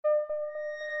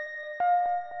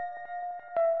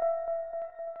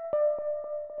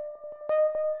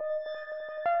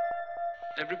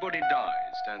Everybody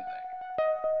dies, don't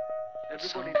they?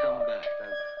 Everybody come back, don't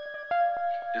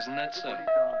they? Isn't that so?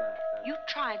 You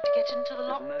tried to get into the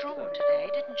locked drawer today,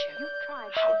 didn't you?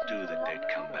 How do the dead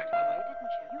come back, Mother?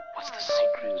 What's the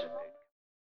secret?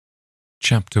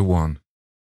 Chapter 1.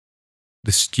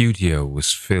 The studio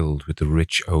was filled with the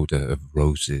rich odour of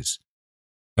roses,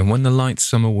 and when the light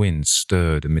summer wind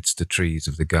stirred amidst the trees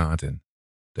of the garden,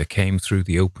 there came through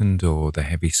the open door the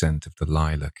heavy scent of the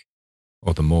lilac,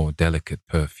 or the more delicate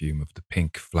perfume of the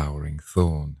pink flowering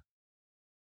thorn.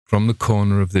 From the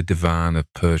corner of the divan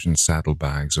of Persian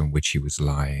saddlebags on which he was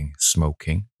lying,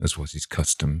 smoking, as was his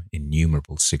custom,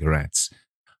 innumerable cigarettes,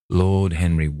 Lord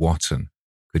Henry Wotton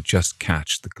could just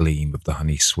catch the gleam of the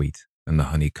honey-sweet and the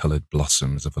honey-coloured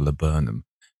blossoms of a laburnum,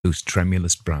 whose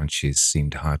tremulous branches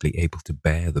seemed hardly able to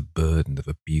bear the burden of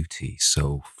a beauty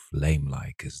so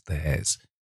flame-like as theirs.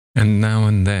 And now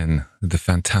and then the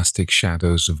fantastic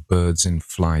shadows of birds in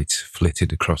flight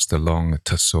flitted across the long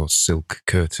tussore silk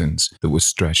curtains that were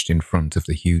stretched in front of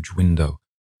the huge window,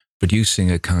 producing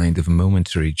a kind of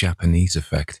momentary Japanese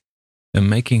effect, and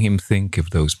making him think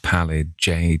of those pallid,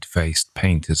 jade-faced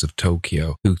painters of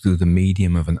Tokyo who, through the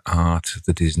medium of an art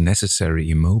that is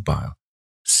necessarily immobile,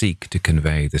 seek to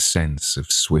convey the sense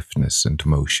of swiftness and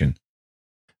motion.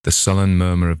 The sullen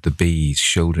murmur of the bees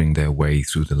shouldering their way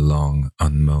through the long,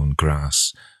 unmown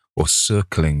grass, or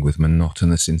circling with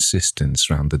monotonous insistence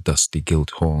round the dusty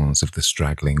gilt horns of the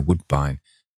straggling woodbine,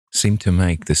 seemed to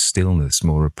make the stillness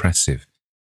more oppressive.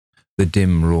 The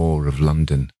dim roar of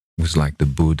London was like the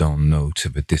bourdon note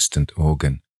of a distant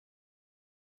organ.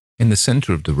 In the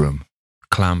centre of the room,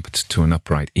 clamped to an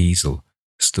upright easel,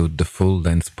 stood the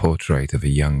full-length portrait of a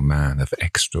young man of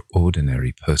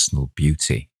extraordinary personal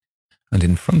beauty, and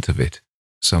in front of it,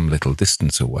 some little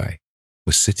distance away,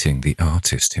 was sitting the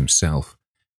artist himself,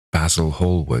 Basil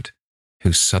Hallward,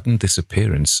 whose sudden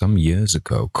disappearance some years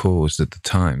ago caused at the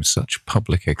time such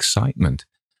public excitement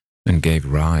and gave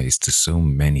rise to so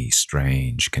many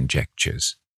strange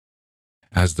conjectures.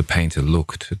 As the painter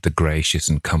looked at the gracious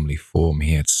and comely form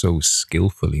he had so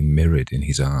skilfully mirrored in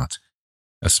his art,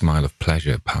 a smile of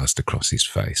pleasure passed across his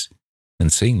face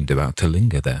and seemed about to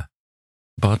linger there.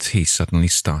 But he suddenly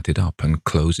started up and,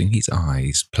 closing his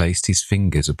eyes, placed his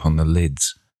fingers upon the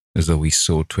lids, as though he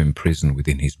sought to imprison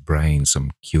within his brain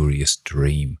some curious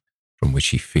dream from which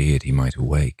he feared he might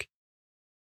awake.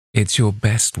 "It's your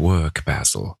best work,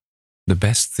 Basil, the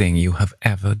best thing you have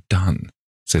ever done,"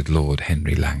 said Lord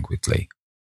Henry languidly.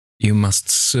 "You must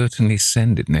certainly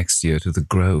send it next year to the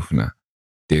Grosvenor.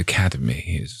 The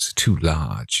Academy is too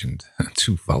large and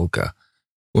too vulgar.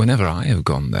 Whenever I have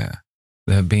gone there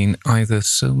have been either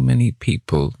so many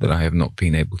people that I have not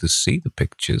been able to see the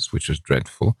pictures, which was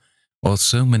dreadful, or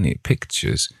so many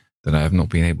pictures that I have not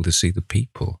been able to see the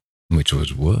people, which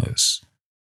was worse.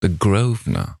 The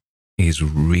Grosvenor is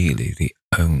really the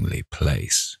only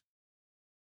place."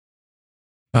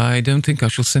 "I don't think I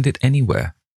shall send it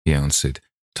anywhere," he answered,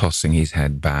 tossing his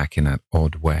head back in that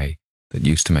odd way that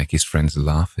used to make his friends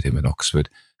laugh at him at Oxford.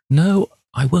 "No,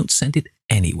 I won't send it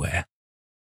anywhere."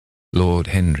 Lord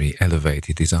Henry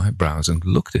elevated his eyebrows and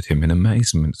looked at him in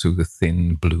amazement through the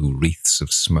thin blue wreaths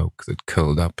of smoke that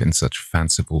curled up in such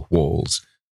fanciful whorls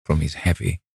from his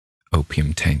heavy,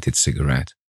 opium-tainted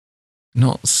cigarette.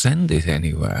 "Not send it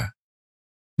anywhere?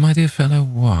 My dear fellow,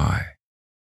 why?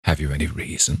 Have you any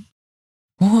reason?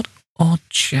 What odd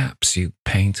chaps you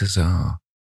painters are.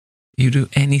 You do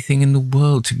anything in the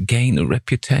world to gain a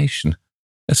reputation.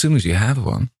 As soon as you have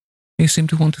one, you seem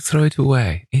to want to throw it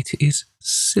away. It is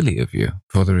silly of you,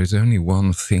 for there is only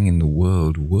one thing in the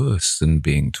world worse than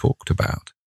being talked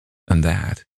about, and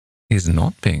that is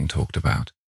not being talked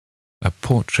about. A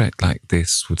portrait like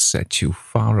this would set you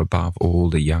far above all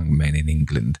the young men in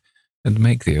England, and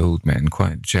make the old men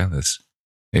quite jealous,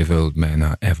 if old men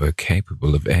are ever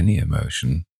capable of any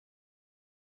emotion."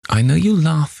 "I know you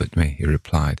laugh at me," he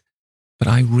replied, "but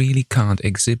I really can't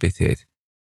exhibit it.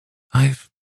 I've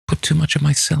put too much of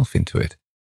myself into it."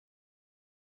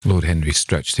 Lord Henry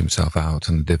stretched himself out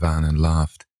on the divan and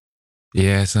laughed.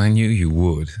 "Yes, I knew you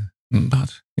would,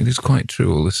 but it is quite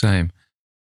true all the same.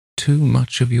 Too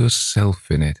much of yourself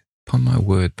in it. Upon my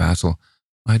word, Basil,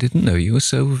 I didn't know you were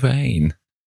so vain.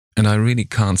 And I really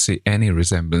can't see any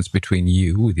resemblance between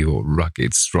you, with your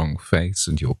rugged, strong face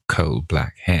and your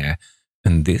coal-black hair,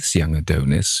 and this young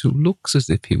Adonis, who looks as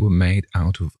if he were made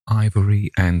out of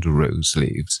ivory and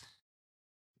rose-leaves.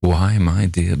 Why, my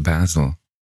dear Basil,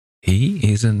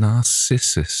 he is a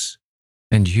Narcissus,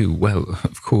 and you, well,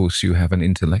 of course you have an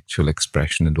intellectual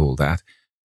expression and all that,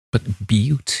 but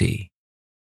beauty,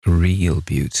 real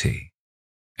beauty,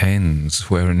 ends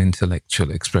where an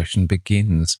intellectual expression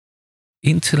begins.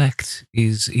 Intellect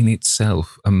is in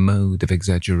itself a mode of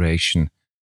exaggeration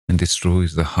and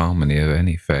destroys the harmony of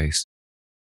any face.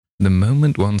 The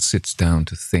moment one sits down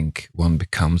to think, one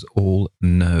becomes all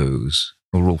nose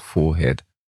or all forehead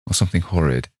or something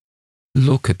horrid.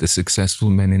 Look at the successful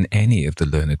men in any of the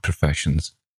learned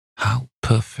professions. How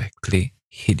perfectly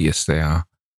hideous they are,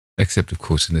 except, of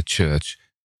course, in the church.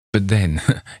 But then,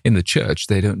 in the church,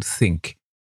 they don't think.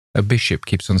 A bishop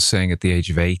keeps on saying at the age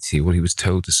of 80 what he was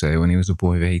told to say when he was a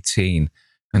boy of 18,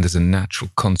 and as a natural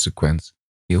consequence,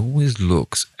 he always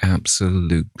looks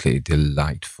absolutely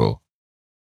delightful.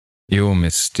 Your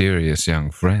mysterious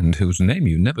young friend, whose name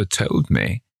you never told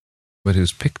me, but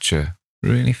whose picture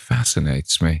really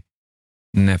fascinates me,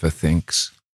 never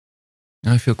thinks.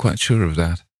 I feel quite sure of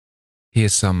that. He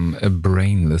is some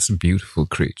brainless, beautiful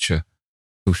creature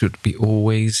who should be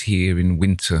always here in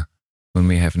winter when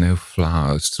we have no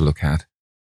flowers to look at,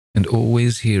 and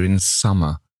always here in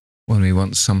summer when we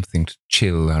want something to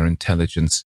chill our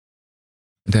intelligence.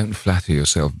 Don't flatter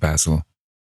yourself, Basil.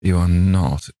 You are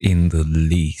not in the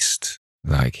least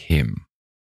like him.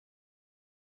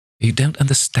 You don't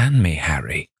understand me,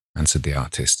 Harry, answered the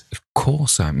artist. Of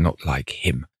course I'm not like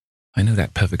him. I know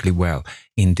that perfectly well.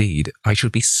 Indeed, I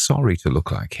should be sorry to look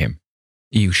like him.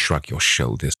 You shrug your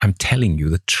shoulders. I'm telling you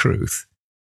the truth.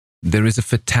 There is a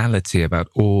fatality about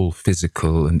all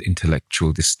physical and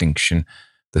intellectual distinction,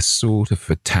 the sort of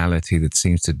fatality that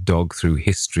seems to dog through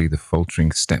history the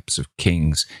faltering steps of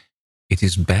kings. It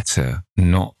is better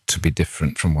not to be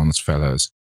different from one's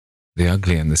fellows. The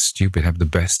ugly and the stupid have the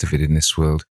best of it in this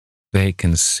world. They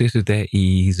can sit at their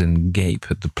ease and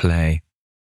gape at the play.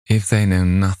 If they know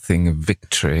nothing of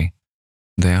victory,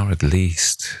 they are at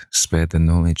least spared the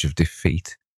knowledge of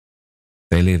defeat.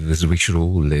 They live as we should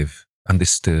all live,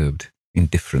 undisturbed,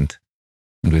 indifferent,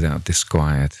 and without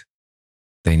disquiet.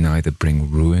 They neither bring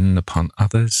ruin upon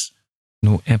others,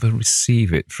 nor ever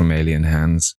receive it from alien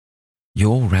hands.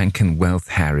 Your rank and wealth,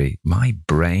 Harry, my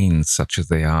brains, such as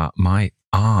they are, my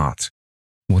art,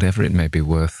 whatever it may be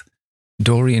worth,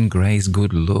 Dorian Gray's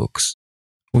good looks,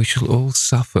 we shall all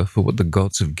suffer for what the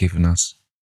gods have given us.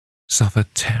 Suffer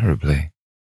terribly.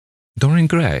 Dorian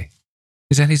Gray?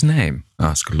 Is that his name?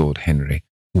 Asked Lord Henry,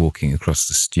 walking across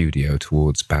the studio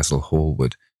towards Basil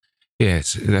Hallward.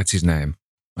 Yes, that's his name.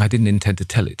 I didn't intend to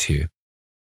tell it to you.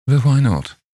 But why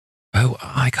not? Oh,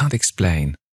 I can't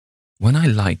explain. When I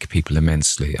like people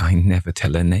immensely, I never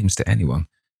tell their names to anyone.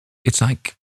 It's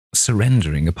like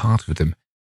surrendering a part of them.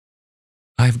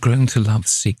 I've grown to love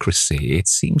secrecy. It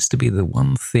seems to be the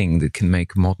one thing that can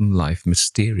make modern life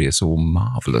mysterious or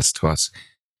marvelous to us.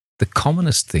 The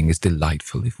commonest thing is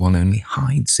delightful if one only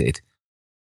hides it.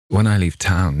 When I leave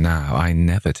town now, I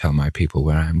never tell my people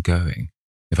where I am going.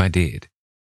 If I did,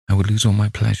 I would lose all my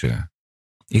pleasure.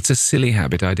 It's a silly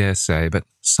habit, I dare say, but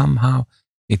somehow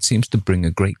it seems to bring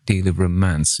a great deal of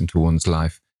romance into one's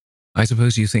life. I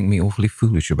suppose you think me awfully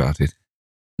foolish about it.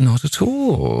 Not at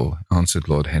all, answered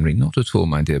Lord Henry. Not at all,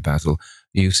 my dear Basil.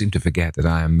 You seem to forget that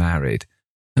I am married.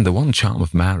 And the one charm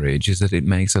of marriage is that it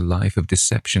makes a life of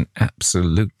deception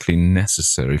absolutely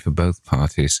necessary for both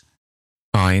parties.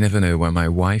 I never know where my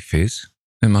wife is,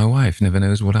 and my wife never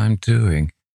knows what I'm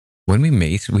doing. When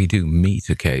we do meet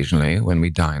occasionally, when we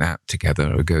dine out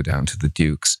together or go down to the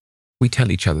Duke's. We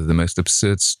tell each other the most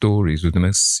absurd stories with the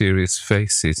most serious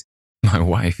faces. My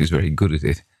wife is very good at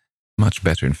it. Much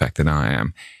better, in fact, than I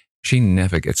am. She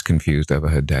never gets confused over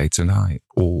her dates, and I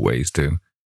always do.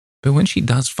 But when she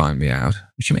does find me out,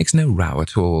 she makes no row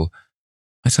at all.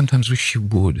 I sometimes wish she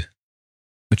would,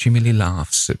 but she merely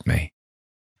laughs at me.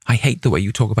 I hate the way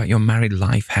you talk about your married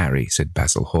life, Harry, said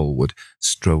Basil Hallward,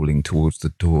 strolling towards the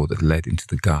door that led into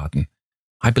the garden.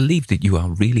 I believe that you are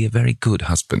really a very good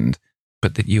husband,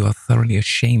 but that you are thoroughly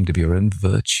ashamed of your own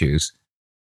virtues.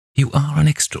 You are an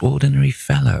extraordinary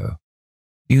fellow.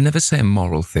 You never say a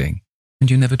moral thing, and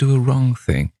you never do a wrong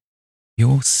thing.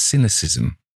 Your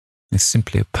cynicism is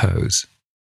simply a pose.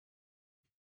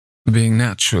 Being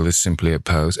natural is simply a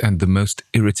pose, and the most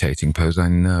irritating pose I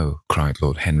know, cried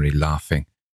Lord Henry, laughing,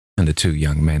 and the two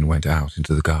young men went out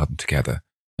into the garden together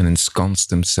and ensconced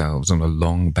themselves on a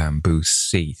long bamboo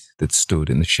seat that stood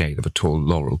in the shade of a tall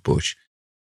laurel bush.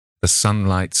 The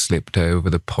sunlight slipped over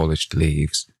the polished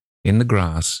leaves. In the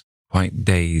grass, white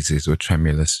daisies were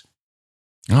tremulous.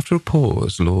 After a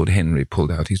pause, Lord Henry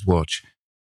pulled out his watch.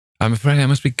 I'm afraid I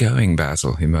must be going,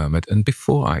 Basil, he murmured, and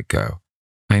before I go,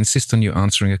 I insist on you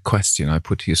answering a question I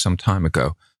put to you some time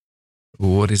ago.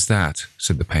 What is that?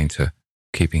 Said the painter,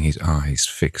 keeping his eyes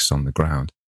fixed on the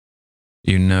ground.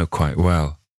 You know quite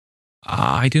well.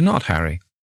 I do not, Harry.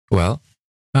 Well,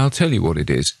 I'll tell you what it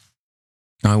is.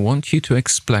 I want you to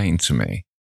explain to me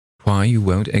Why you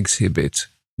won't exhibit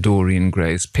Dorian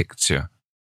Gray's picture.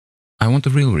 I want the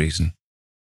real reason.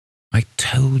 I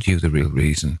told you the real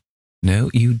reason. No,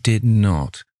 you did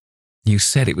not. You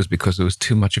said it was because there was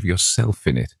too much of yourself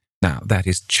in it. Now, that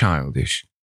is childish.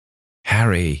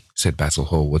 Harry, said Basil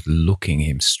Hallward, looking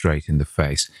him straight in the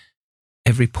face,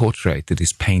 every portrait that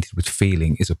is painted with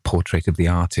feeling is a portrait of the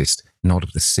artist, not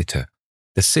of the sitter.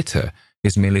 The sitter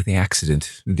is merely the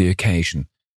accident, the occasion.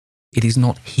 It is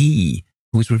not he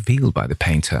who is revealed by the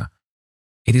painter.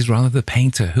 It is rather the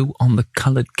painter who, on the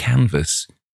coloured canvas,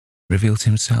 reveals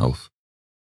himself.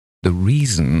 The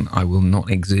reason I will not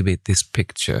exhibit this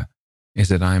picture is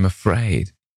that I am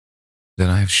afraid that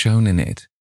I have shown in it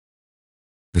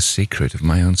the secret of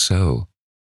my own soul.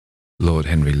 Lord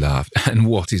Henry laughed. And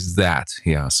what is that?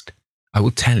 He asked. I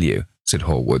will tell you, said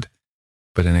Hallward,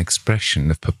 but an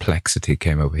expression of perplexity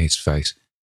came over his face.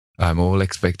 I'm all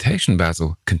expectation,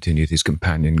 Basil, continued his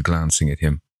companion, glancing at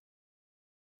him.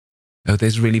 Oh,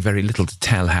 there's really very little to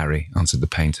tell, Harry, answered the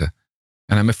painter,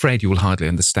 and I'm afraid you will hardly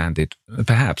understand it.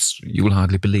 Perhaps you will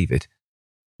hardly believe it.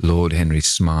 Lord Henry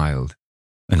smiled,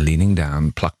 and leaning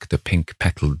down, plucked a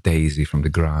pink-petalled daisy from the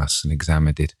grass and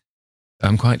examined it.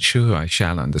 I'm quite sure I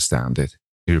shall understand it,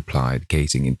 he replied,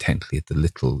 gazing intently at the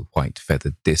little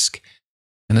white-feathered disk.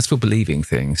 And as for believing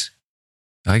things,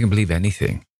 I can believe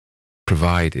anything,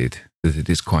 provided that it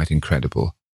is quite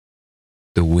incredible.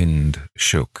 The wind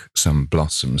shook some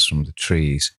blossoms from the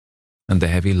trees, and the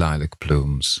heavy lilac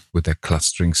plumes, with their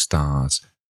clustering stars,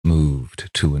 moved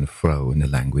to and fro in the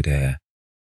languid air.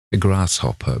 A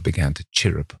grasshopper began to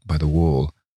chirrup by the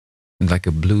wall, and like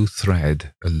a blue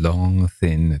thread, a long,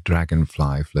 thin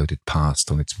dragonfly floated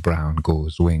past on its brown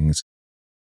gauze wings.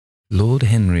 Lord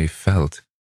Henry felt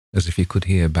as if he could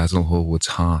hear Basil Hallward's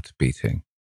heart beating,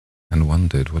 and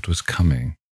wondered what was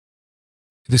coming.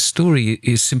 The story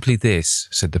is simply this,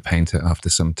 said the painter after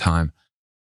some time.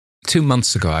 2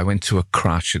 months ago I went to a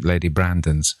crush at Lady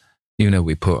Brandon's. You know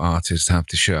we poor artists have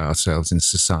to show ourselves in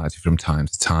society from time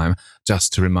to time,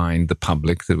 just to remind the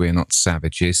public that we are not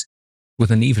savages. With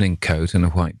an evening coat and a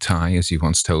white tie, as you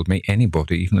once told me,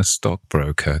 anybody, even a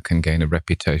stockbroker, can gain a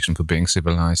reputation for being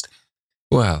civilized.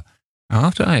 Well,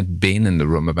 after I had been in the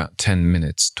room about 10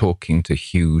 minutes talking to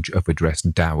huge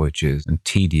overdressed dowagers and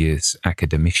tedious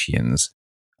academicians,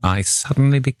 I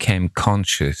suddenly became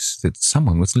conscious that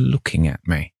someone was looking at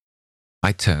me.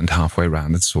 I turned halfway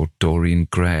round and saw Dorian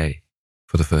Gray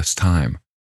for the first time.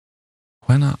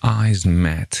 When our eyes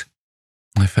met,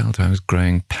 I felt I was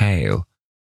growing pale.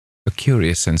 A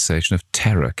curious sensation of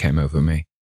terror came over me.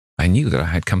 I knew that I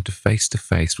had come to face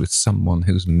with someone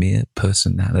whose mere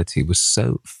personality was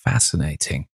so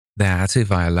fascinating that,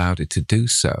 if I allowed it to do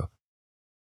so,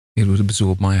 it would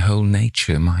absorb my whole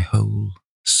nature, my whole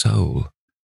soul,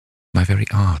 my very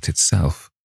art itself.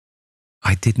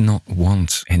 I did not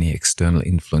want any external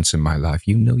influence in my life.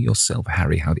 You know yourself,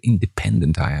 Harry, how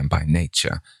independent I am by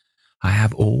nature. I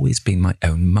have always been my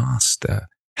own master,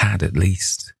 had at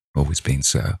least always been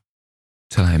so,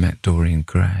 till I met Dorian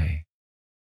Gray.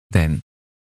 Then,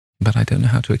 but I don't know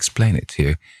how to explain it to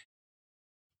you,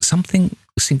 something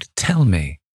seemed to tell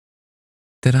me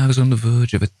that I was on the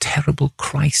verge of a terrible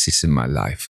crisis in my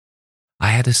life. I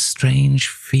had a strange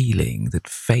feeling that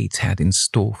fate had in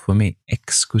store for me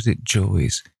exquisite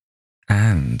joys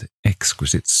and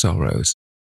exquisite sorrows.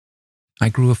 I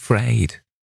grew afraid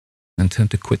and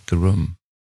turned to quit the room.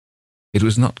 It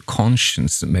was not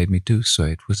conscience that made me do so.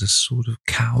 It was a sort of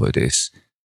cowardice.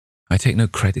 I take no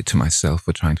credit to myself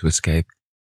for trying to escape.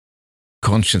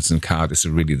 Conscience and cowardice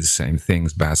are really the same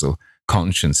things, Basil.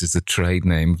 Conscience is the trade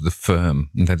name of the firm,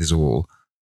 and that is all.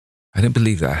 I don't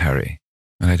believe that, Harry.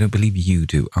 And I don't believe you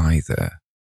do either.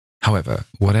 However,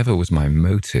 whatever was my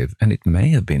motive, and it may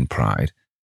have been pride,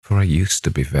 for I used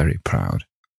to be very proud,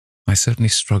 I certainly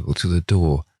struggled to the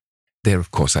door. There, of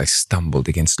course, I stumbled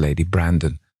against Lady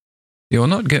Brandon. You're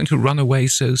not going to run away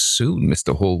so soon,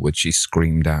 Mr. Hallward, she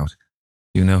screamed out.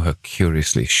 You know her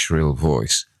curiously shrill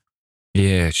voice.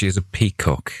 Yeah, she is a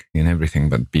peacock in everything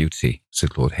but beauty,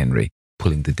 said Lord Henry,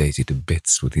 pulling the daisy to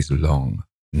bits with his long,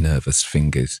 nervous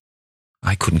fingers.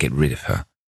 I couldn't get rid of her.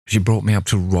 She brought me up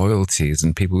to royalties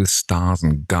and people with stars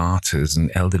and garters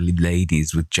and elderly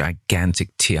ladies with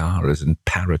gigantic tiaras and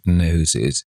parrot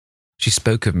noses. She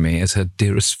spoke of me as her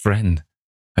dearest friend.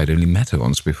 I had only met her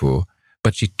once before,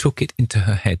 but she took it into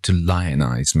her head to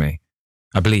lionize me.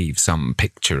 I believe some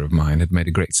picture of mine had made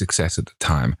a great success at the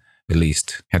time, at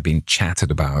least had been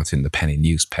chattered about in the penny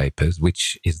newspapers,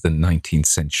 which is the 19th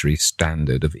century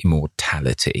standard of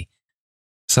immortality.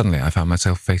 Suddenly I found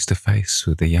myself face to face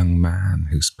with the young man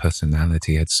whose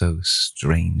personality had so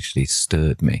strangely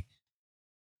stirred me.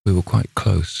 We were quite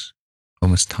close,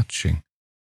 almost touching.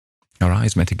 Our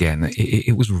eyes met again.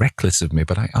 It was reckless of me,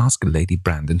 but I asked Lady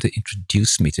Brandon to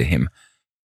introduce me to him.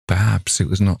 Perhaps it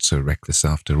was not so reckless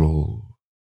after all.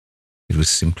 It was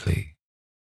simply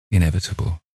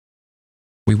inevitable.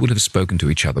 We would have spoken to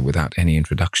each other without any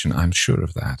introduction, I'm sure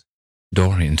of that.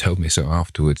 Dorian told me so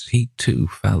afterwards. He, too,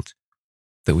 felt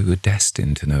that we were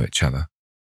destined to know each other.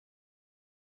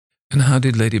 "And how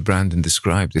did Lady Brandon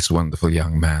describe this wonderful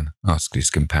young man?" asked his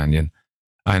companion.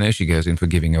 "I know she goes in for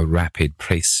giving a rapid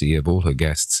précis of all her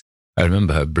guests. I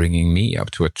remember her bringing me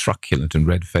up to a truculent and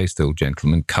red-faced old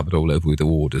gentleman covered all over with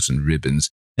orders and ribbons,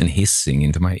 and hissing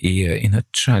into my ear in a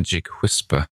tragic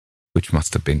whisper, which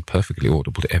must have been perfectly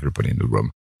audible to everybody in the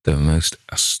room, the most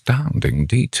astounding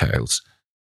details.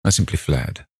 I simply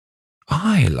fled.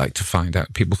 I like to find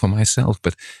out people for myself,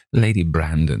 but Lady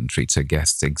Brandon treats her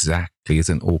guests exactly as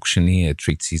an auctioneer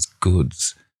treats his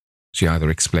goods. She either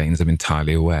explains them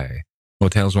entirely away, or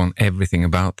tells one everything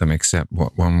about them except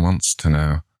what one wants to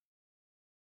know."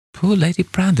 "Poor Lady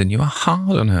Brandon, you are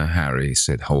hard on her, Harry,"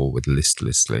 said Hallward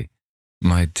listlessly.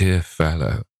 "My dear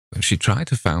fellow, she tried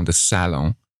to found a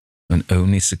salon and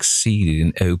only succeeded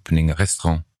in opening a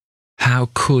restaurant. How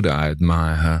could I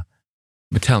admire her?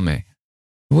 But tell me,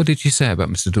 what did she say about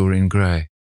Mr. Dorian Gray?"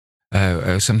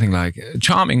 Oh, something like,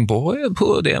 "Charming boy,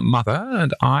 poor dear mother,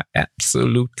 and I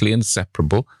absolutely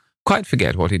inseparable. Quite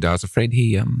forget what he does. Afraid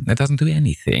he doesn't do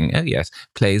anything. Oh, yes,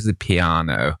 plays the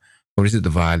piano. Or is it the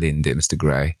violin, dear Mr.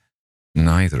 Gray?"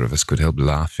 Neither of us could help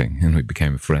laughing, and we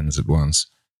became friends at once.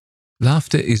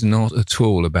 Laughter is not at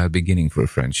all a bad beginning for a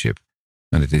friendship,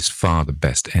 and it is far the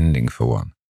best ending for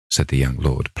one, said the young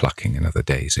lord, plucking another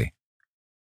daisy.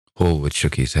 Hallward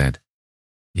shook his head.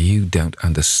 "You don't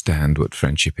understand what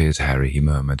friendship is, Harry," he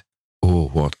murmured, "or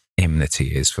what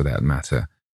enmity is, for that matter.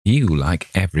 You like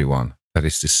everyone, that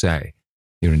is to say,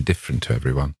 you're indifferent to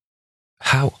everyone."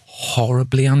 "How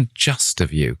horribly unjust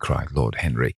of you," cried Lord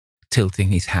Henry,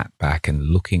 tilting his hat back and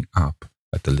looking up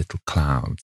at the little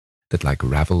clouds that, like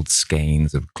ravelled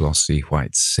skeins of glossy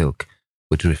white silk,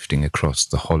 were drifting across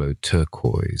the hollow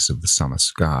turquoise of the summer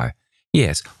sky.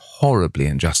 "Yes, horribly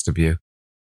unjust of you.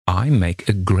 I make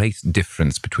a great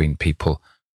difference between people.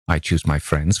 I choose my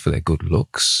friends for their good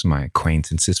looks, my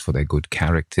acquaintances for their good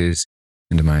characters,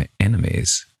 and my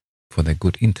enemies for their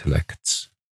good intellects.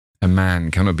 A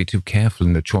man cannot be too careful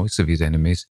in the choice of his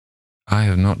enemies. I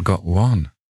have not got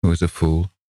one who is a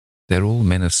fool. They're all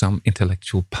men of some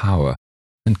intellectual power,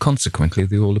 and consequently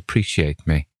they all appreciate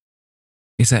me.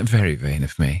 Is that very vain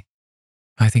of me?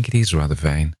 I think it is rather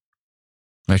vain.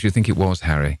 I should think it was,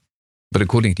 Harry. But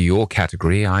according to your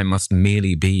category, I must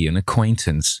merely be an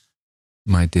acquaintance.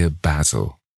 My dear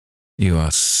Basil, you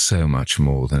are so much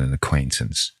more than an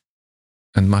acquaintance,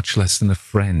 and much less than a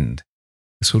friend.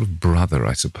 A sort of brother,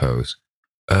 I suppose.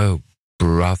 Oh,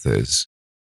 brothers.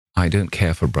 I don't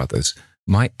care for brothers.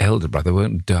 My elder brother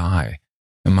won't die,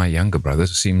 and my younger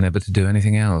brothers seem never to do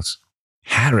anything else."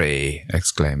 "Harry!"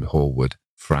 exclaimed Hallward,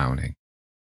 frowning.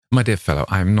 "My dear fellow,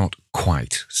 I am not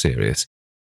quite serious.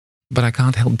 But I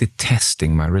can't help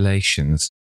detesting my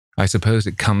relations. I suppose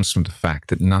it comes from the fact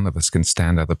that none of us can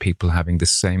stand other people having the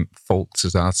same faults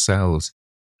as ourselves.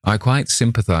 I quite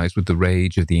sympathize with the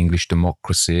rage of the English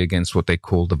democracy against what they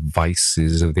call the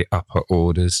vices of the upper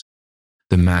orders.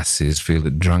 The masses feel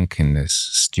that drunkenness,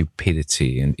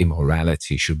 stupidity, and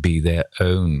immorality should be their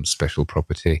own special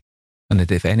property, and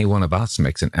that if any one of us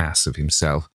makes an ass of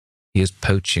himself, he is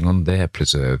poaching on their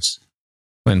preserves.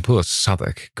 When poor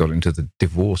Southwark got into the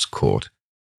divorce court,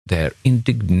 their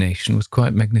indignation was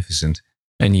quite magnificent,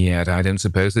 and yet I don't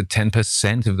suppose that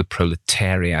 10% of the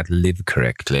proletariat live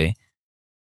correctly.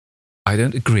 I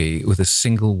don't agree with a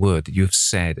single word that you have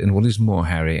said, and what is more,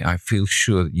 Harry, I feel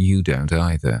sure that you don't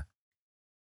either."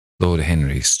 Lord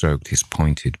Henry stroked his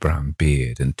pointed brown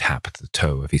beard and tapped the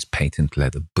toe of his patent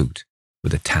leather boot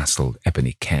with a tasselled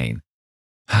ebony cane.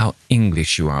 "How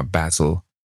English you are, Basil.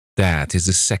 That is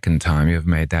the second time you have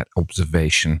made that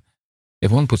observation.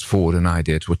 If one puts forward an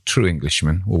idea to a true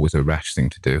Englishman, always a rash thing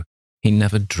to do, he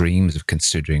never dreams of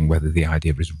considering whether the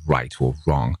idea is right or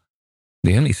wrong.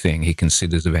 The only thing he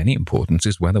considers of any importance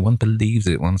is whether one believes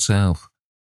it oneself.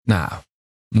 Now,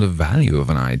 the value of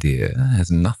an idea has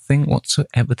nothing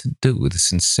whatsoever to do with the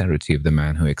sincerity of the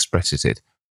man who expresses it.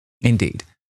 Indeed,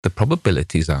 the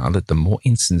probabilities are that the more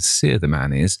insincere the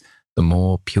man is, the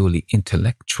more purely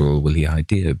intellectual will the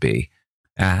idea be,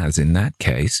 as in that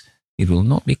case it will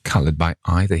not be coloured by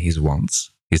either his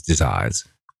wants, his desires,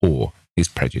 or his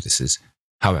prejudices.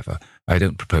 However, I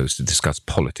don't propose to discuss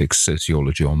politics,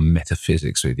 sociology, or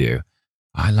metaphysics with you.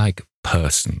 I like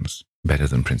persons better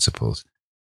than principles,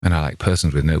 and I like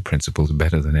persons with no principles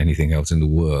better than anything else in the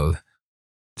world.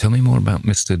 Tell me more about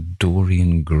Mr.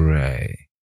 Dorian Gray.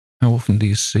 How often do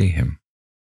you see him?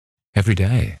 Every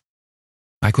day.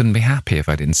 I couldn't be happy if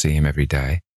I didn't see him every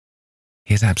day.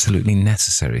 He is absolutely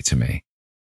necessary to me.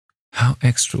 How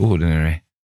extraordinary.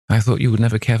 I thought you would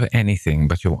never care for anything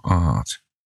but your art.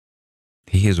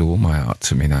 He is all my art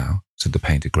to me now, said the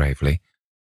painter gravely.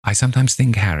 I sometimes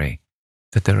think, Harry,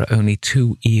 that there are only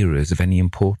two eras of any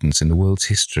importance in the world's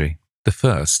history. The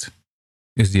first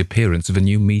is the appearance of a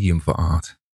new medium for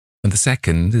art, and the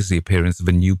second is the appearance of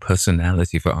a new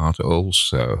personality for art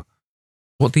also.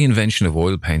 What the invention of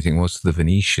oil painting was to the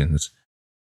Venetians,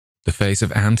 the face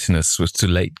of Antinous was to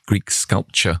late Greek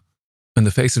sculpture, and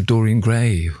the face of Dorian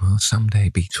Gray will someday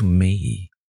be to me.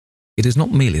 It is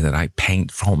not merely that I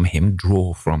paint from him,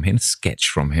 draw from him, sketch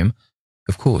from him.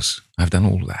 Of course, I've done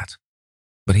all that.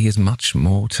 But he is much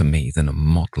more to me than a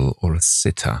model or a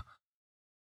sitter.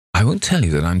 I won't tell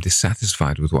you that I'm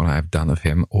dissatisfied with what I have done of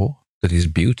him, or that his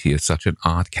beauty is such that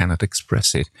art cannot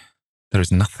express it. There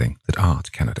is nothing that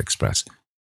art cannot express.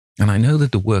 And I know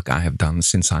that the work I have done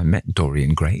since I met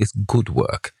Dorian Gray is good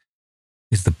work,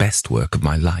 is the best work of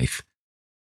my life.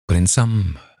 But in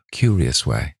some curious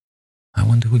way, I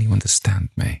wonder will you understand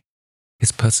me?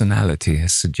 His personality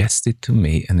has suggested to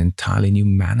me an entirely new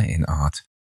manner in art,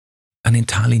 an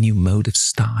entirely new mode of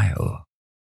style.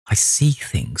 I see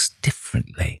things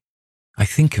differently. I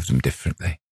think of them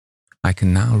differently. I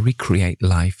can now recreate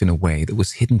life in a way that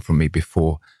was hidden from me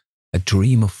before, a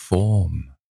dream of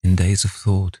form in days of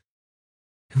thought.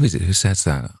 Who is it who says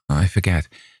that? I forget.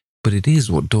 But it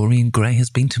is what Dorian Gray has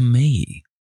been to me.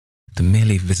 The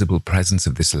merely visible presence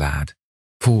of this lad,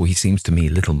 for he seems to me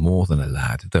little more than a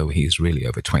lad, though he is really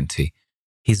over 20,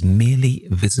 his merely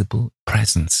visible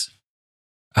presence.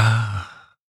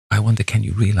 Ah, I wonder can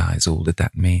you realize all that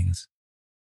that means?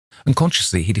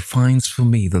 Unconsciously, he defines for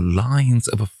me the lines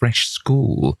of a fresh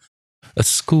school, a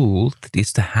school that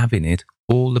is to have in it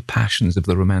all the passions of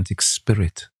the romantic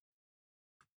spirit,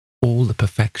 all the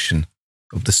perfection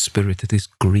of the spirit that is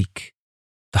Greek,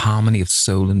 the harmony of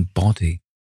soul and body.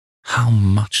 How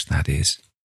much that is!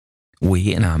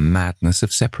 We, in our madness,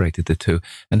 have separated the two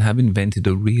and have invented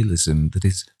a realism that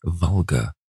is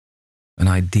vulgar, an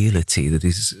ideality that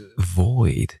is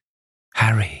void.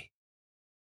 Harry,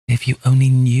 if you only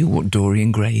knew what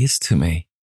Dorian Gray is to me.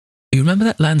 You remember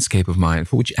that landscape of mine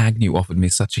for which Agnew offered me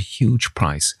such a huge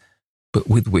price, but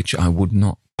with which I would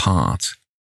not part?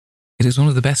 It is one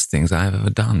of the best things I have ever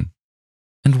done.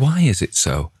 And why is it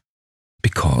so?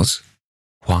 Because,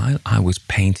 while I was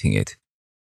painting it,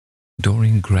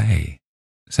 Dorian Gray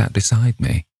sat beside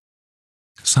me.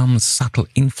 Some subtle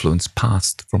influence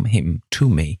passed from him to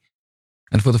me,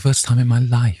 and for the first time in my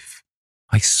life,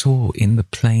 I saw in the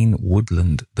plain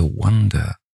woodland the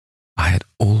wonder I had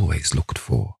always looked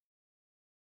for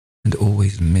and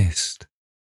always missed.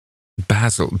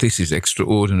 Basil, this is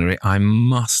extraordinary. I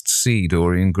must see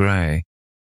Dorian Gray.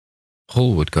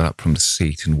 Hallward got up from the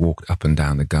seat and walked up and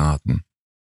down the garden.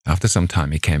 After some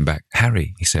time he came back.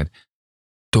 Harry, he said,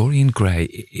 Dorian Gray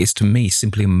is to me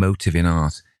simply a motive in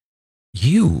art.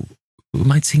 You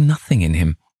might see nothing in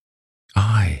him.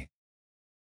 I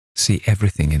see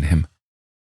everything in him.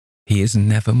 He is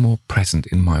never more present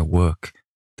in my work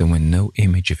than when no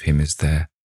image of him is there.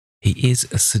 He is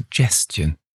a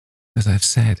suggestion, as I've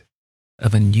said,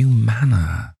 of a new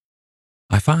manner.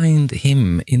 I find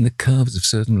him in the curves of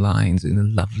certain lines, in the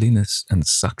loveliness and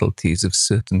subtleties of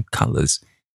certain colours.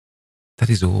 That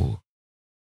is all.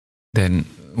 Then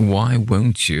why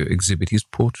won't you exhibit his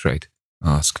portrait?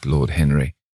 Asked Lord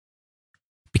Henry.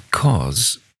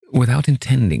 Because, without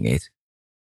intending it,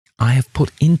 I have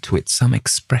put into it some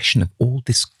expression of all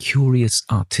this curious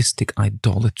artistic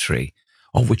idolatry,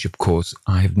 of which, of course,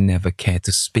 I have never cared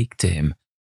to speak to him.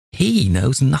 He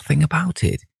knows nothing about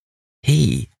it.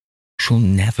 He shall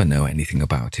never know anything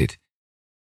about it.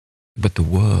 But the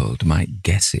world might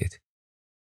guess it,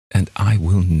 and I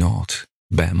will not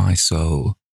bare my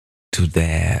soul to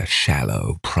their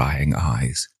shallow, prying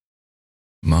eyes.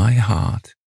 My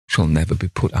heart shall never be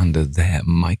put under their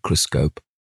microscope.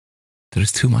 There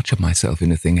is too much of myself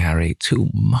in a thing, Harry, too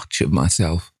much of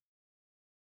myself.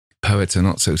 Poets are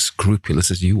not so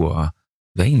scrupulous as you are.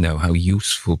 They know how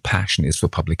useful passion is for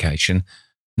publication.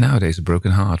 Nowadays a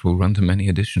broken heart will run to many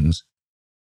editions.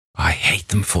 I hate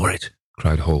them for it,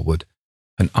 cried Hallward.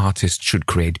 An artist should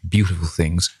create beautiful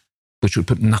things, but should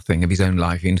put nothing of his own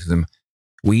life into them.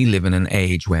 We live in an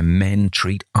age where men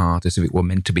treat art as if it were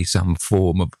meant to be some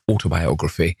form of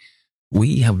autobiography.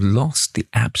 We have lost the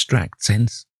abstract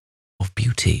sense of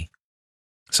beauty.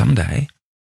 Some day,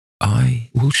 I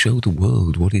will show the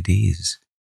world what it is.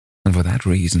 and for that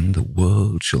reason the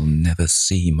world shall never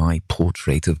see my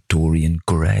portrait of Dorian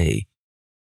Gray.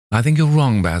 I think you're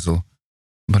wrong, Basil,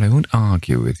 but I won't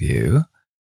argue with you.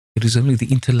 It is only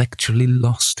the intellectually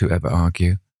lost who ever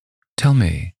argue. Tell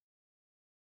me,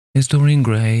 is Dorian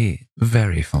Gray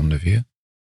very fond of you?"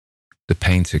 The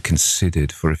painter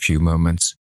considered for a few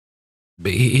moments.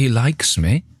 He likes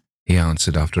me," he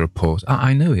answered after a pause.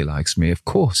 I know he likes me, of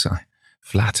course. I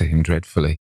flatter him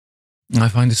dreadfully. I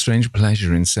find a strange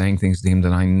pleasure in saying things to him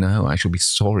that I know I shall be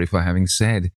sorry for having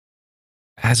said.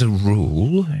 As a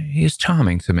rule, he is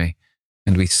charming to me,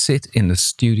 and we sit in the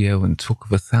studio and talk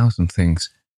of 1,000 things.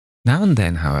 Now and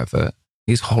then, however,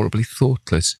 he is horribly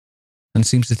thoughtless, and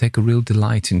seems to take a real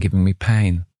delight in giving me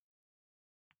pain.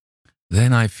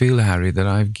 Then I feel, Harry, that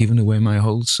I have given away my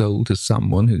whole soul to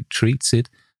someone who treats it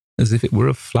as if it were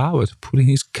a flower to put in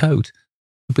his coat,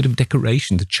 a bit of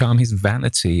decoration to charm his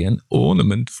vanity, an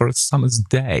ornament for a summer's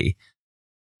day.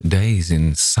 Days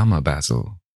in summer,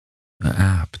 Basil, are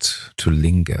apt to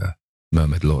linger,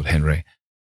 murmured Lord Henry.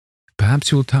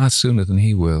 Perhaps you will tire sooner than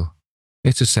he will.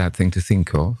 It's a sad thing to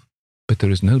think of, but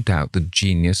there is no doubt that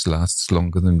genius lasts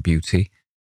longer than beauty.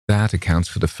 That accounts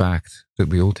for the fact that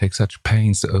we all take such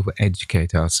pains to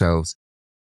over-educate ourselves.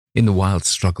 In the wild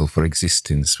struggle for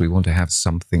existence, we want to have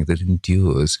something that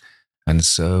endures, and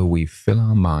so we fill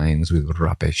our minds with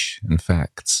rubbish and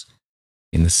facts,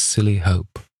 in the silly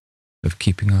hope of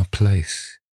keeping our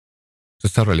place. The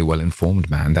thoroughly well-informed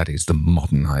man, that is the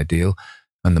modern ideal,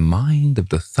 and the mind of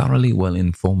the thoroughly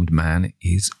well-informed man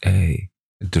is a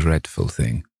dreadful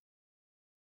thing.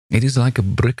 It is like a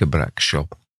bric-a-brac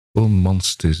shop, all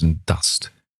monsters and dust,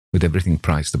 with everything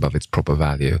priced above its proper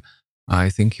value. I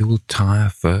think you will tire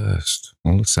first,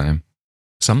 all the same.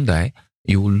 Some day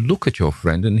you will look at your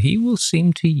friend and he will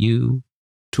seem to you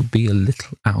to be a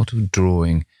little out of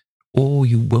drawing, or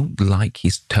you won't like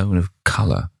his tone of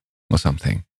colour, or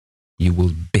something. You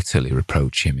will bitterly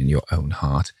reproach him in your own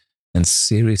heart, and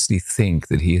seriously think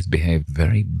that he has behaved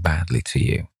very badly to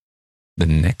you. The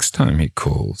next time he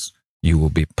calls, you will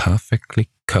be perfectly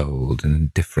cold and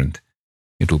indifferent.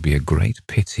 It will be a great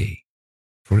pity,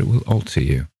 for it will alter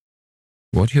you.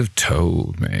 What you have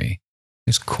told me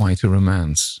is quite a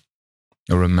romance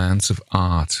of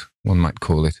art, one might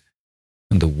call it,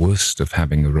 and the worst of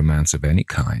having a romance of any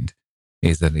kind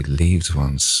is that it leaves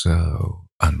one so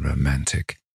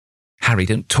unromantic. Harry,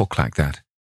 don't talk like that.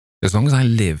 As long as I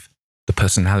live, the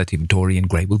personality of Dorian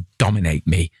Gray will dominate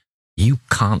me. You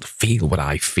can't feel what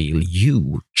I feel.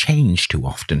 You change too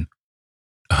often.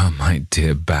 Oh, my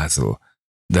dear Basil,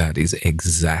 that is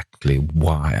exactly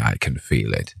why I can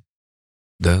feel it.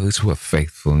 Those who are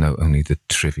faithful know only the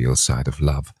trivial side of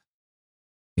love.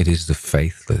 It is the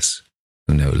faithless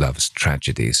who know love's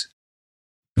tragedies.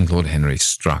 And Lord Henry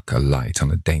struck a light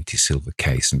on a dainty silver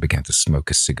case and began to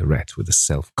smoke a cigarette with a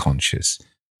self-conscious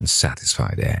and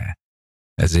satisfied air,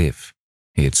 as if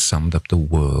he had summed up the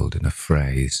world in a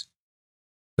phrase.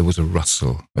 There was a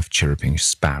rustle of chirruping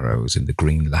sparrows in the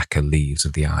green lacquer leaves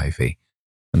of the ivy,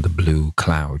 and the blue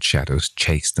cloud shadows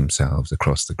chased themselves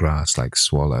across the grass like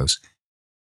swallows.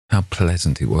 How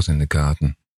pleasant it was in the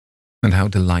garden, and how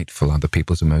delightful other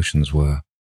people's emotions were.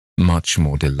 Much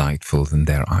more delightful than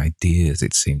their ideas,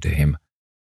 it seemed to him.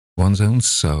 One's own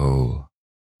soul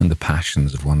and the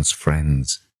passions of one's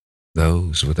friends,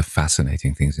 those were the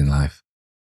fascinating things in life.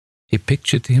 He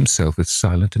pictured to himself with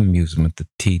silent amusement the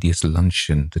tedious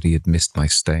luncheon that he had missed by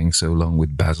staying so long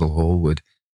with Basil Hallward.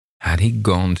 Had he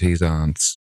gone to his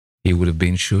aunt's, he would have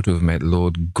been sure to have met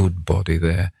Lord Goodbody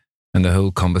there, and the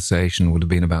whole conversation would have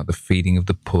been about the feeding of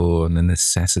the poor and the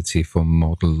necessity for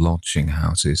model lodging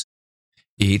houses.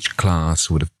 Each class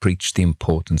would have preached the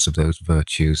importance of those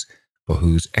virtues for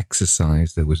whose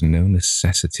exercise there was no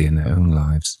necessity in their own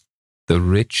lives. The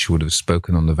rich would have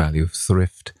spoken on the value of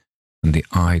thrift, and the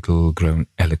idle grown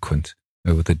eloquent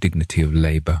over the dignity of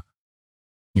labour.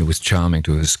 It was charming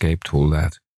to have escaped all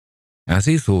that. As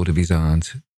he thought of his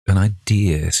aunt, an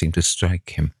idea seemed to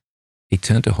strike him. He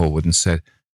turned to Hallward and said,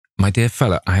 "My dear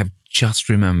fellow, I have just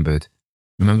remembered."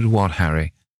 "Remembered what,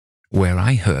 Harry?" "Where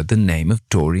I heard the name of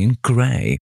Dorian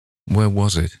Gray." "Where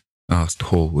was it?" asked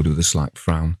Hallward with a slight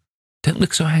frown. "Don't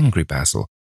look so angry, Basil.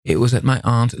 It was at my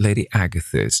Aunt Lady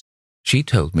Agatha's. She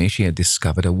told me she had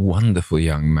discovered a wonderful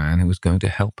young man who was going to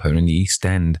help her in the East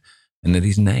End, and that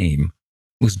his name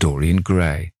was Dorian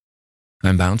Gray.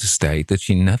 I'm bound to state that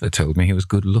she never told me he was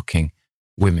good-looking.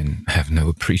 Women have no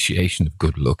appreciation of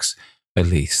good looks. At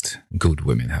least, good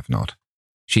women have not.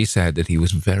 She said that he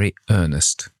was very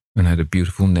earnest and had a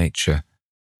beautiful nature.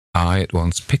 I at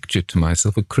once pictured to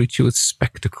myself a creature with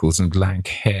spectacles and lank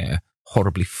hair,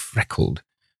 horribly freckled,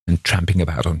 and tramping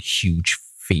about on huge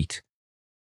feet.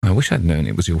 I wish I'd known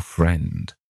it was your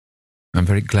friend. I'm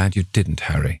very glad you didn't,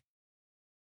 Harry.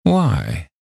 Why?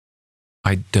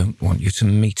 I don't want you to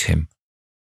meet him.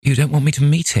 You don't want me to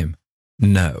meet him?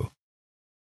 No.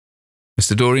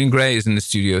 Mr. Dorian Gray is in the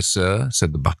studio, sir,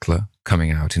 said the butler,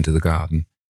 coming out into the garden.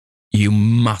 You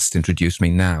must introduce me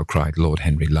now, cried Lord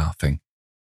Henry, laughing.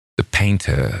 The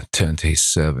painter turned to his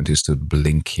servant, who stood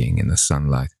blinking in the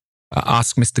sunlight.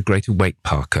 Ask Mr. Gray to wait,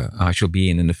 Parker. I shall be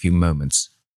in a few moments.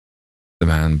 The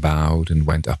man bowed and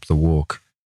went up the walk.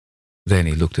 Then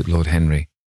he looked at Lord Henry.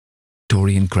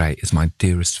 Dorian Gray is my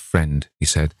dearest friend, he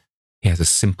said. He has a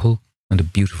simple and a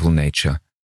beautiful nature.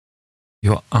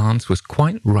 Your aunt was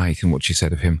quite right in what she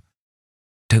said of him.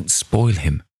 Don't spoil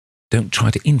him. Don't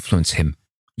try to influence him.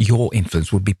 Your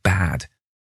influence would be bad.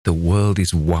 The world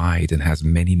is wide and has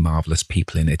many marvellous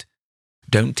people in it.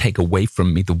 Don't take away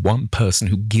from me the one person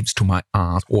who gives to my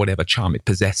art whatever charm it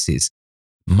possesses.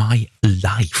 My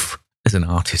life as an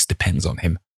artist depends on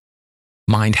him.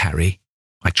 Mind, Harry,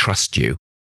 I trust you.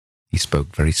 He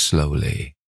spoke very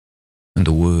slowly, and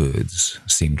the words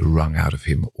seemed wrung out of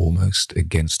him almost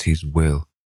against his will.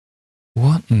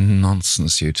 What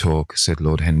nonsense you talk, said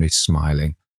Lord Henry,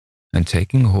 smiling, and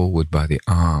taking Hallward by the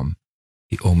arm,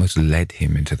 he almost led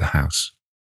him into the house.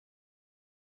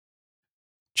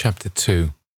 Chapter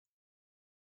 2.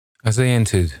 As they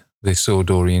entered, they saw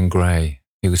Dorian Gray.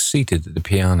 He was seated at the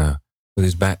piano, with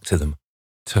his back to them,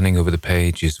 turning over the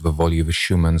pages of a volume of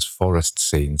Schumann's forest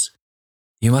scenes.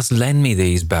 You must lend me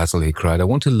these, Basil, he cried. I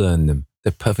want to learn them.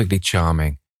 They're perfectly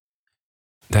charming.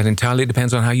 That entirely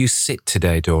depends on how you sit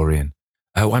today, Dorian.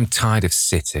 Oh, I'm tired of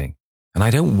sitting, and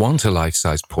I don't want a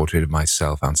life-size portrait of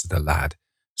myself, answered the lad,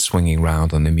 swinging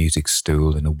round on the music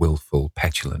stool in a wilful,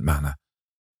 petulant manner.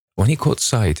 When he caught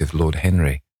sight of Lord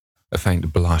Henry, a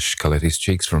faint blush coloured his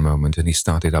cheeks for a moment, and he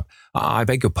started up. I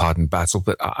beg your pardon, Basil,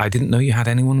 but I didn't know you had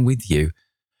anyone with you.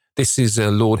 This is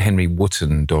Lord Henry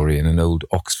Wotton, Dorian, an old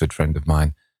Oxford friend of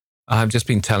mine. I've just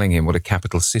been telling him what a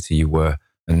capital city you were,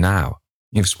 and now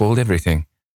you've spoiled everything.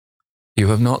 You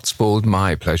have not spoiled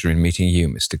my pleasure in meeting you,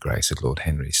 Mr. Gray, said Lord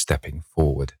Henry, stepping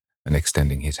forward and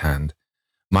extending his hand.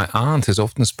 My aunt has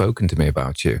often spoken to me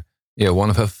about you. You're one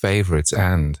of her favourites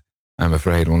and, I'm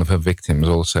afraid, one of her victims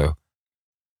also.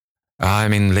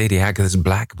 I'm in Lady Agatha's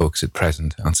black books at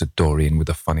present, answered Dorian with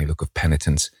a funny look of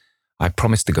penitence. I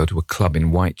promised to go to a club in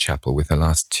Whitechapel with her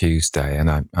last Tuesday, and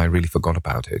I really forgot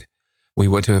about it. We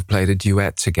were to have played a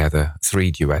duet together, 3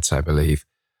 duets, I believe.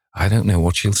 I don't know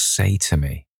what she'll say to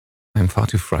me. I'm far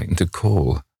too frightened to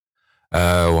call.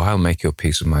 Oh, I'll make your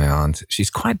peace with my aunt. She's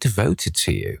quite devoted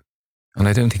to you, and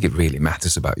I don't think it really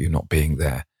matters about you not being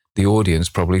there. The audience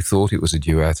probably thought it was a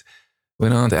duet.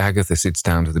 When Aunt Agatha sits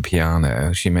down to the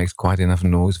piano, she makes quite enough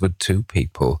noise for 2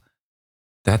 people.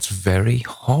 That's very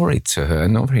horrid to her,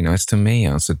 and not very nice to me,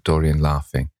 answered Dorian,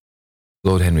 laughing.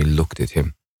 Lord Henry looked at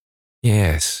him.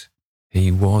 Yes,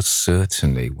 he was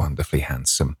certainly wonderfully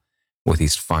handsome, with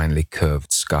his finely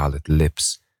curved scarlet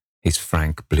lips, his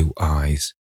frank blue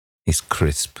eyes, his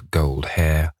crisp gold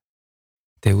hair.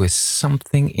 There was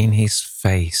something in his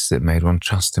face that made one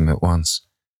trust him at once.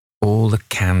 All the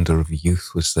candour of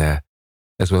youth was there,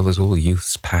 as well as all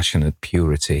youth's passionate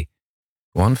purity.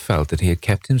 One felt that he had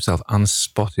kept himself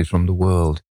unspotted from the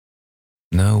world.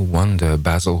 No wonder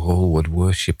Basil Hallward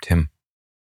worshipped him.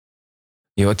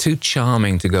 You are too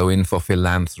charming to go in for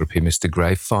philanthropy, Mr.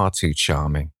 Gray, far too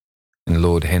charming. And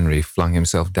Lord Henry flung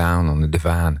himself down on the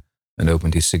divan and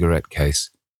opened his cigarette case.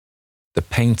 The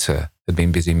painter had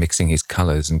been busy mixing his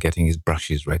colours and getting his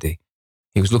brushes ready.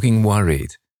 He was looking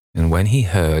worried, and when he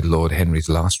heard Lord Henry's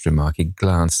last remark, he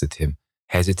glanced at him,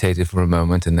 hesitated for a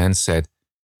moment, and then said,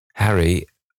 Harry,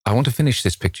 I want to finish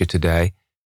this picture today.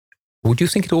 Would you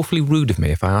think it awfully rude of me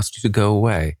if I asked you to go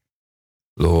away?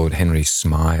 Lord Henry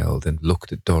smiled and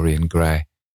looked at Dorian Gray.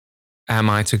 Am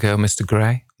I to go, Mr.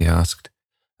 Gray? He asked.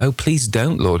 Oh, please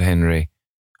don't, Lord Henry.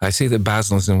 I see that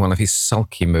Basil's in one of his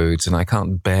sulky moods, and I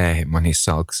can't bear him when he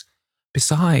sulks.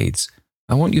 Besides,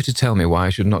 I want you to tell me why I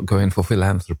should not go in for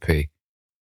philanthropy.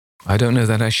 I don't know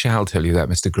that I shall tell you that,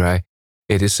 Mr. Gray.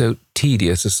 It is so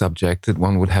tedious a subject that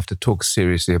one would have to talk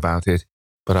seriously about it,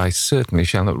 but I certainly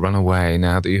shall not run away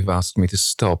now that you have asked me to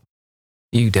stop.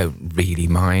 You don't really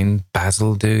mind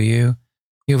Basil, do you?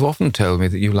 You have often told me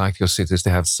that you like your sitters to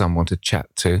have someone to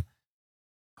chat to.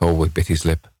 Hallward bit his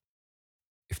lip.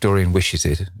 If Dorian wishes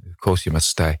it, of course you must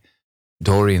stay.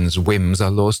 Dorian's whims are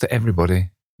laws to everybody,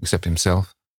 except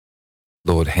himself.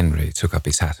 Lord Henry took up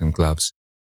his hat and gloves.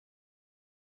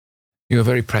 You are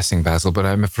very pressing, Basil, but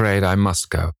I'm afraid I must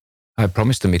go. I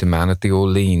promised to meet a man at the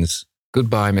Orleans.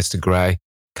 Goodbye, Mr. Gray.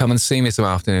 Come and see me some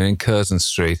afternoon in Curzon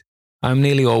Street. I'm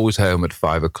nearly always home at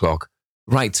 5 o'clock.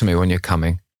 Write to me when you're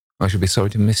coming. I shall be sorry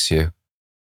to miss you."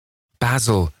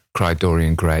 "Basil," cried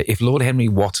Dorian Gray, "if Lord Henry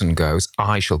Wotton goes,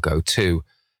 I shall go too.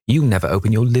 You never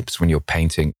open your lips when you're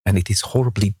painting, and it is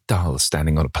horribly dull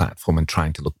standing on a platform and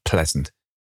trying to look pleasant.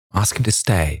 Ask him to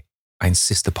stay. I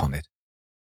insist upon it."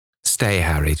 "Stay,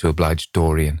 Harry, to oblige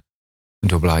Dorian, and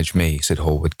to oblige me," said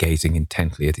Hallward, gazing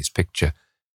intently at his picture.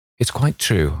 "It's quite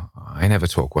true. I never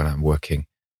talk when I'm working,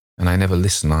 and I never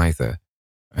listen either,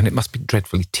 and it must be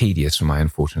dreadfully tedious for my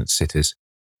unfortunate sitters.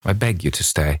 I beg you to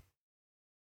stay."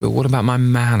 "But what about my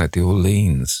man at the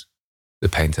Orleans?" The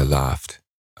painter laughed.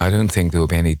 "I don't think there will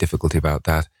be any difficulty about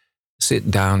that.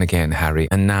 Sit down again, Harry,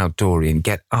 and now, Dorian,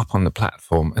 get up on the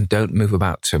platform and don't move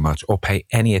about too much or pay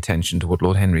any attention to what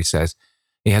Lord Henry says.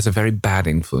 He has a very bad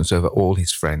influence over all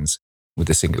his friends, with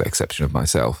the singular exception of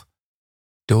myself."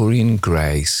 Dorian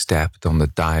Gray stepped on the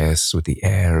dais with the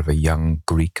air of a young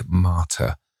Greek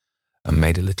martyr and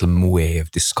made a little moue of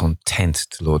discontent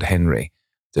to Lord Henry,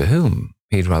 to whom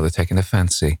he'd rather taken a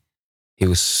fancy. He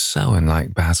was so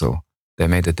unlike Basil. They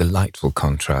made a delightful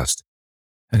contrast,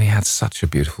 and he had such a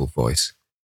beautiful voice.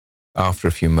 After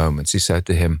a few moments, he said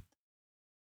to him,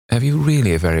 "Have you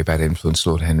really a very bad influence,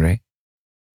 Lord Henry?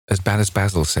 As bad as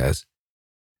Basil says?"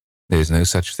 "There is no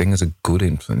such thing as a good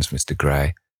influence, Mr.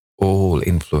 Gray. All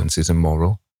influence is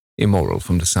immoral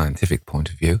from the scientific point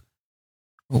of view."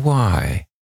 "Why?"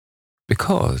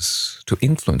 "Because to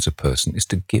influence a person is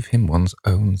to give him one's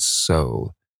own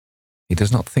soul. He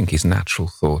does not think his natural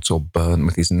thoughts or burn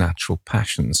with his natural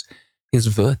passions. His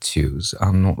virtues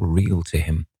are not real to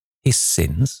him. His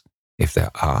sins, if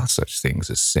there are such things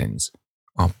as sins,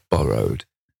 are borrowed.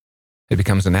 It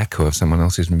becomes an echo of someone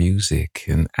else's music,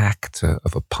 an actor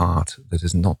of a part that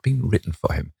has not been written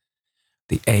for him.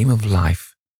 The aim of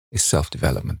life is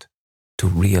self-development, to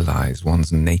realize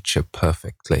one's nature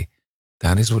perfectly.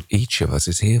 That is what each of us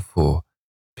is here for.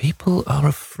 People are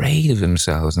afraid of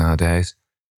themselves nowadays.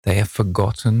 They have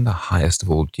forgotten the highest of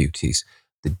all duties,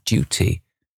 the duty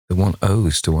that one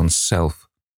owes to oneself.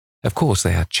 Of course,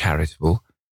 they are charitable.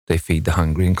 They feed the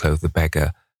hungry and clothe the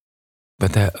beggar.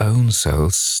 But their own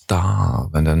souls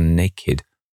starve and are naked.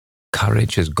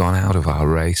 Courage has gone out of our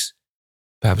race.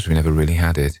 Perhaps we never really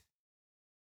had it.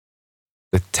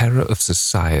 The terror of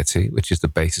society, which is the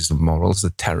basis of morals,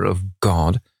 the terror of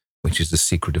God, which is the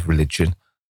secret of religion,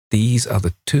 these are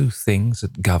the two things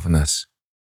that govern us.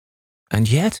 And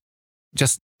yet,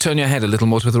 just turn your head a little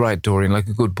more to the right, Dorian, like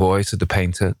a good boy, said the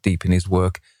painter, deep in his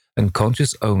work, and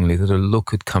conscious only that a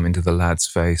look had come into the lad's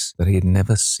face that he had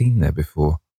never seen there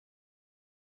before.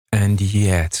 "And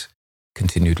yet,"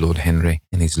 continued Lord Henry,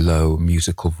 in his low,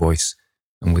 musical voice,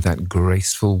 and with that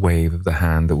graceful wave of the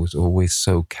hand that was always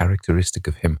so characteristic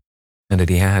of him, and that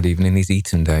he had even in his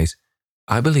Eton days,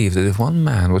 "I believe that if one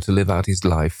man were to live out his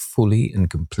life fully and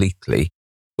completely,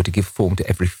 were to give form to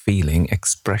every feeling,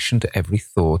 expression to every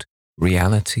thought,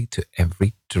 reality to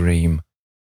every dream,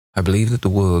 I believe that the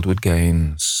world would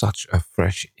gain such a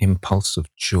fresh impulse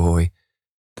of joy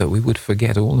that we would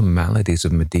forget all the maladies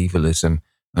of medievalism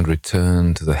and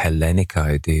return to the Hellenic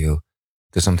ideal,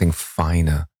 to something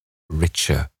finer,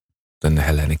 richer than the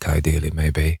Hellenic ideal it may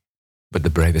be. But the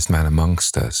bravest man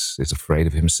amongst us is afraid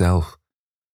of himself.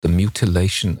 The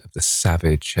mutilation of the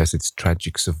savage has its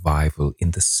tragic survival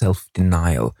in the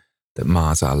self-denial that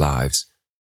mars our lives.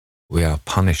 We are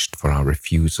punished for our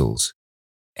refusals.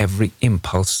 Every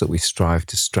impulse that we strive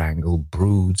to strangle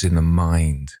broods in the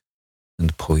mind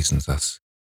and poisons us.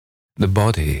 The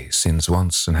body sins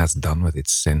once and has done with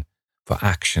its sin, for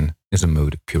action is a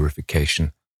mode of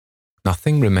purification.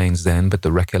 Nothing remains then but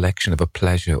the recollection of a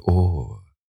pleasure or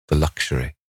the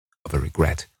luxury of a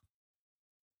regret.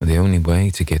 And the only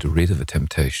way to get rid of a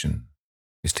temptation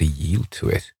is to yield to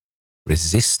it.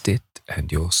 Resist it,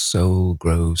 and your soul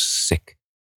grows sick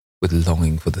with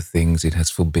longing for the things it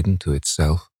has forbidden to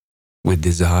itself, with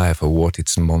desire for what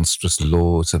its monstrous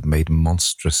laws have made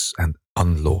monstrous and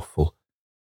unlawful.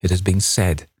 It has been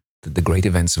said that the great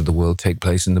events of the world take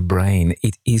place in the brain.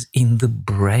 It is in the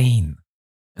brain,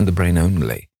 and the brain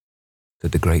only,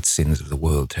 that the great sins of the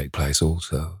world take place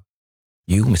also.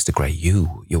 You, Mr. Gray,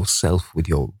 you, yourself with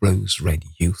your rose-red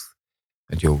youth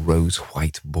and your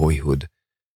rose-white boyhood,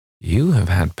 you have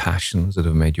had passions that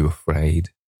have made you afraid,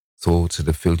 thoughts that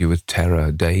have filled you with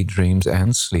terror, daydreams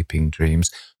and sleeping dreams,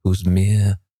 whose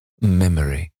mere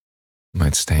memory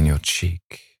might stain your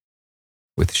cheek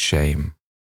with shame.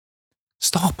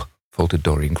 "Stop," faltered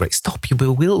Dorian Gray. "Stop, you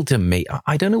bewilder me.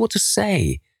 I don't know what to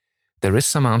say. There is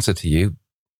some answer to you,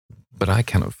 but I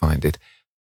cannot find it.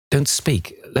 Don't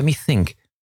speak. Let me think.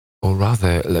 Or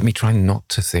rather, let me try not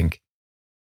to think."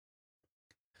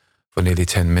 For nearly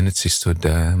 10 minutes he stood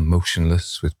there,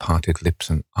 motionless, with parted lips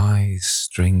and eyes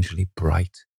strangely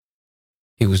bright.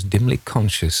 He was dimly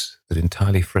conscious that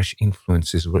entirely fresh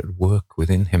influences were at work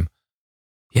within him.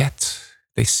 Yet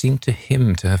they seemed to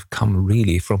him to have come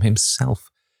really from himself.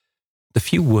 The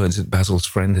few words that Basil's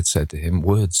friend had said to him,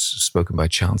 words spoken by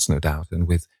chance no doubt, and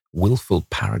with wilful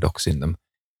paradox in them,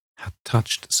 had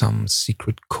touched some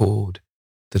secret chord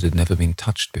that had never been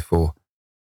touched before,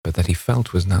 but that he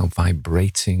felt was now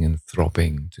vibrating and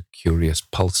throbbing to curious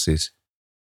pulses.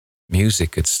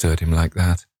 Music had stirred him like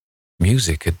that.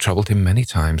 Music had troubled him many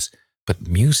times, but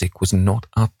music was not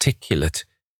articulate.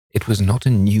 It was not a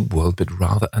new world, but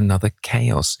rather another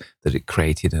chaos that it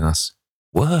created in us.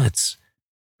 Words,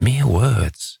 mere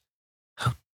words.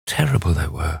 How terrible they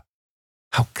were.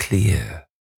 How clear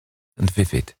and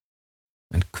vivid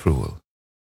and cruel.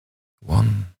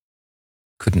 One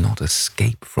could not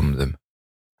escape from them.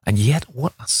 And yet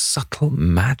what a subtle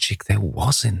magic there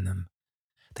was in them.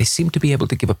 They seemed to be able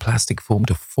to give a plastic form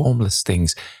to formless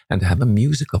things and to have a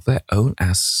music of their own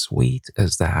as sweet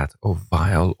as that of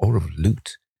viol or of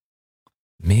lute.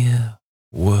 Mere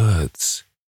words.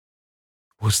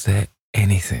 Was there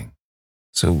anything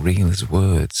so real as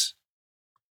words?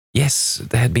 Yes,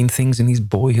 there had been things in his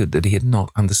boyhood that he had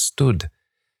not understood.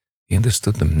 He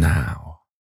understood them now.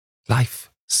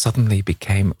 Life suddenly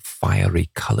became fiery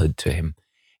coloured to him.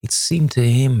 It seemed to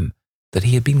him that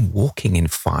he had been walking in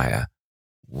fire.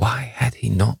 Why had he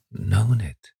not known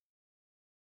it?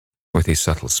 With his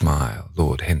subtle smile,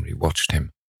 Lord Henry watched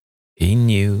him. He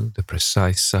knew the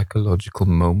precise psychological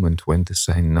moment when to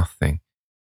say nothing.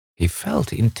 He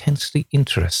felt intensely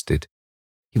interested.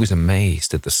 He was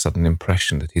amazed at the sudden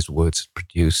impression that his words had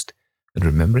produced, and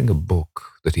remembering a book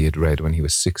that he had read when he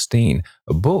was 16,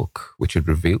 a book which had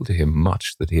revealed to him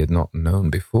much that he had not known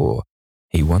before,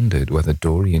 he wondered whether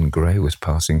Dorian Gray was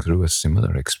passing through a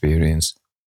similar experience.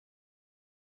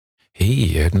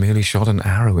 He had merely shot an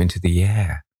arrow into the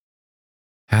air.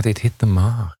 Had it hit the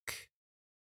mark?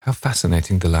 How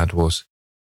fascinating the lad was.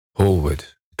 Hallward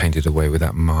painted away with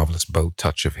that marvellous bold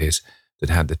touch of his that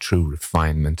had the true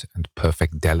refinement and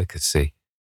perfect delicacy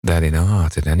that in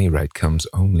art at any rate comes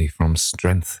only from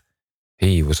strength.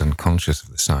 He was unconscious of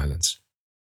the silence.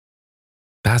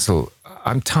 "Basil,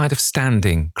 I'm tired of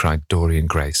standing," cried Dorian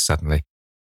Gray suddenly.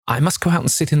 "I must go out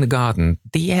and sit in the garden.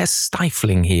 The air's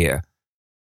stifling here."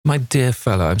 "My dear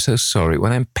fellow, I'm so sorry.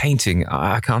 When I'm painting,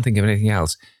 I can't think of anything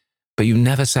else. But you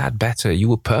never sat better. You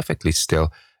were perfectly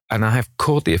still, and I have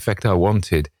caught the effect I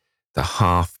wanted. The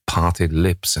half-parted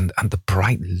lips and the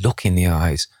bright look in the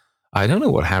eyes. I don't know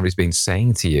what Harry's been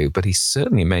saying to you, but he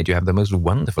certainly made you have the most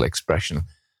wonderful expression.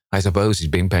 I suppose he's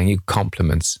been paying you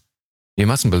compliments. You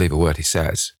mustn't believe a word he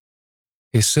says."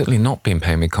 "He's certainly not been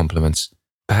paying me compliments.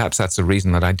 Perhaps that's the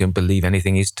reason that I don't believe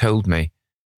anything he's told me."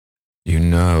 "You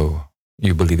know,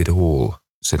 you believe it all,"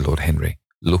 said Lord Henry,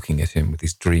 looking at him with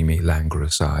his dreamy,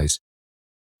 languorous eyes.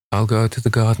 "I'll go out to the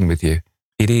garden with you.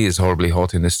 It is horribly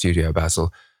hot in the studio,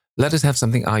 Basil. Let us have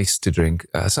something iced to drink,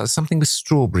 something with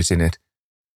strawberries in it."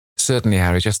 "Certainly,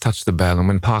 Harry, just touch the bell, and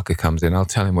when Parker comes in, I'll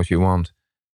tell him what you want.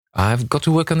 I've got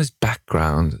to work on this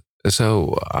background,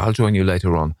 so I'll join you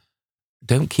later on.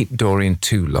 Don't keep Dorian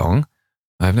too long.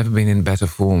 I've never been in better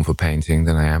form for painting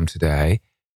than I am today.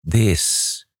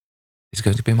 This is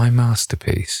going to be my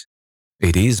masterpiece.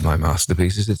 It is my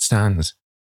masterpiece as it stands."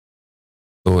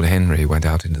 Lord Henry went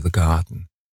out into the garden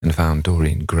and found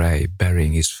Dorian Gray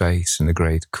burying his face in the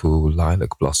great cool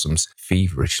lilac blossoms,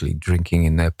 feverishly drinking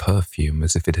in their perfume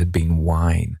as if it had been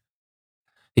wine.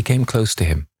 He came close to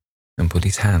him and put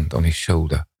his hand on his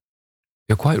shoulder.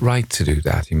 "You're quite right to do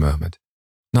that," he murmured.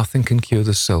 "Nothing can cure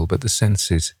the soul but the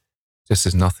senses, just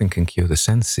as nothing can cure the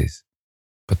senses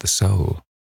but the soul."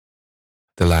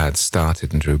 The lad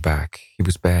started and drew back. He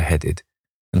was bareheaded,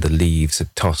 and the leaves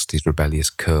had tossed his rebellious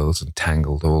curls and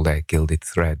tangled all their gilded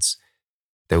threads.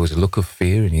 There was a look of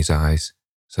fear in his eyes,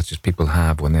 such as people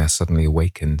have when they are suddenly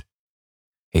awakened.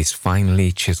 His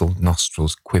finely chiselled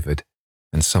nostrils quivered,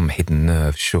 and some hidden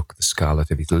nerve shook the scarlet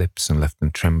of his lips and left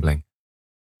them trembling.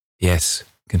 "Yes,"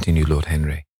 continued Lord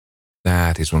Henry,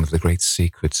 "that is one of the great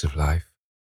secrets of life.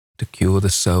 To cure the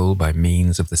soul by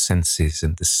means of the senses,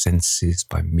 and the senses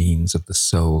by means of the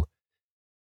soul.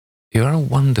 You are a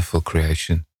wonderful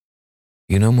creation.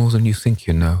 You know more than you think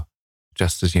you know,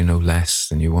 just as you know less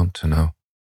than you want to know."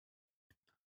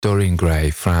 Dorian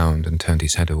Gray frowned and turned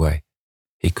his head away.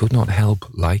 He could not help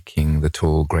liking the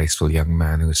tall, graceful young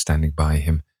man who was standing by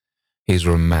him. His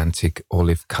romantic,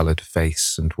 olive-coloured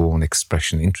face and worn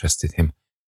expression interested him.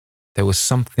 There was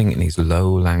something in his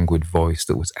low, languid voice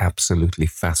that was absolutely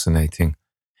fascinating.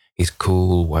 His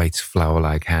cool, white,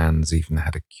 flower-like hands even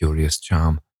had a curious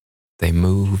charm. They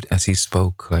moved as he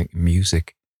spoke like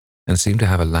music, and seemed to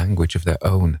have a language of their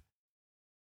own.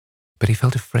 but he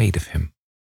felt afraid of him,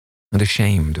 and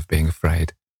ashamed of being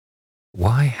afraid.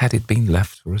 Why had it been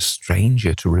left for a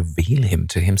stranger to reveal him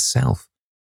to himself?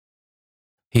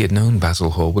 He had known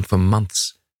Basil Hallward for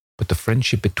months, but the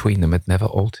friendship between them had never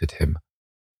altered him.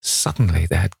 Suddenly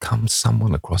there had come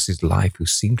someone across his life who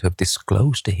seemed to have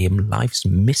disclosed to him life's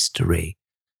mystery.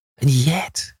 And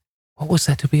yet, what was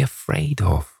there to be afraid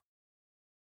of?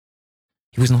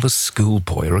 He was not a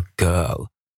schoolboy or a girl.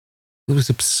 It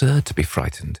was absurd to be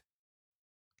frightened.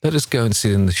 "Let us go and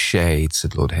sit in the shade,"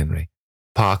 said Lord Henry.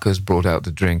 "Parker's brought out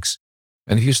the drinks,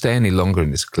 and if you stay any longer in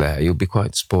this glare, you'll be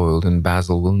quite spoiled, and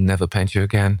Basil will never paint you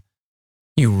again.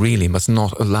 You really must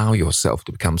not allow yourself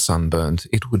to become sunburned.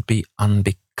 It would be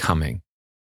unbecoming."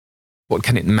 "What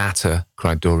can it matter?"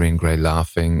 cried Dorian Gray,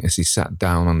 laughing, as he sat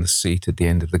down on the seat at the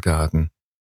end of the garden.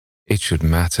 "It should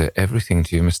matter everything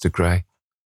to you, Mr. Gray."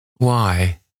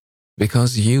 "Why?"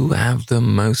 "Because you have the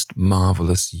most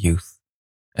marvellous youth,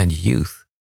 and youth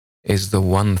is the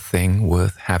one thing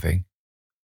worth having."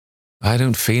 "I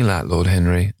don't feel that, Lord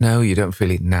Henry." "No, you don't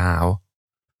feel it now.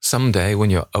 Some day,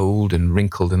 when you're old and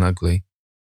wrinkled and ugly,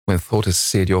 when thought has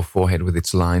seared your forehead with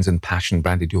its lines and passion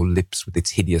branded your lips with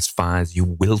its hideous fires, you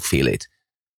will feel it.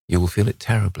 You will feel it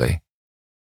terribly.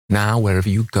 Now, wherever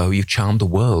you go, you charm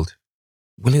the world.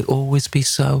 Will it always be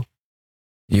so?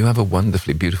 You have a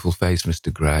wonderfully beautiful face,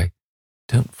 Mr. Gray.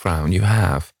 Don't frown, you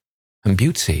have. And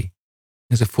beauty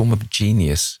is a form of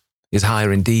genius, is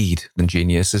higher indeed than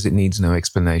genius, as it needs no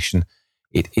explanation.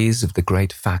 It is of the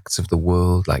great facts of the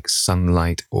world, like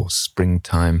sunlight or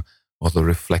springtime, or the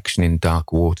reflection in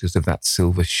dark waters of that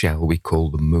silver shell we call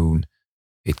the moon.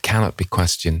 It cannot be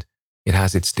questioned. It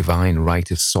has its divine right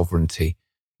of sovereignty.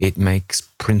 It makes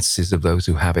princes of those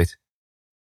who have it.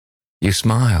 You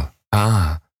smile.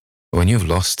 Ah, when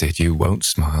you've lost it, you won't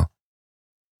smile.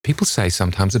 People say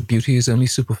sometimes that beauty is only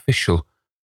superficial.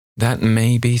 That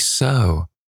may be so,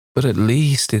 but at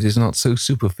least it is not so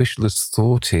superficial as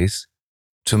thought is.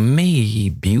 To me,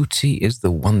 beauty is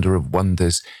the wonder of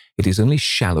wonders. It is only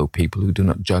shallow people who do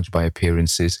not judge by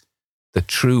appearances. The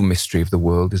true mystery of the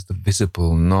world is the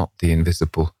visible, not the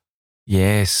invisible.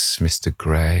 Yes, Mr.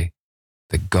 Gray,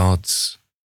 the gods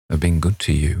have been good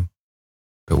to you,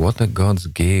 but what the gods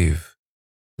give,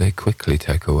 they quickly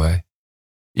take away.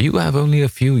 You have only a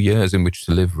few years in which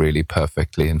to live really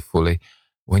perfectly and fully.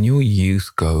 When your youth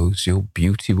goes, your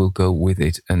beauty will go with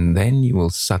it, and then you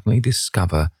will suddenly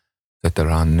discover that there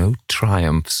are no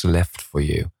triumphs left for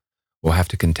you, or have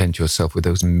to content yourself with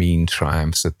those mean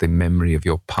triumphs that the memory of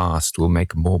your past will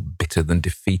make more bitter than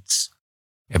defeats.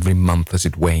 Every month as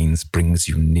it wanes brings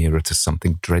you nearer to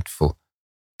something dreadful.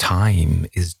 Time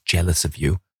is jealous of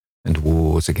you and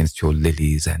wars against your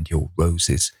lilies and your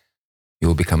roses. You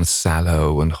will become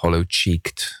sallow and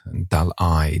hollow-cheeked and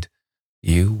dull-eyed.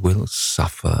 You will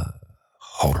suffer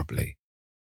horribly.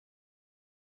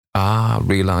 Ah,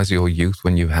 realize your youth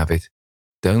when you have it.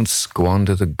 Don't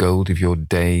squander the gold of your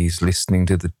days listening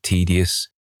to the tedious,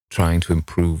 trying to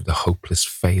improve the hopeless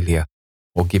failure,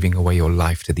 or giving away your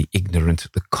life to the ignorant,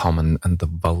 the common, and the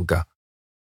vulgar.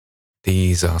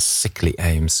 These are sickly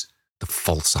aims, the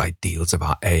false ideals of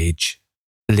our age.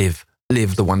 Live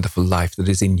the wonderful life that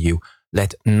is in you.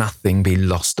 Let nothing be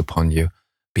lost upon you.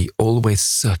 Be always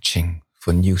searching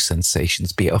for new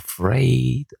sensations. Be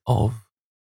afraid of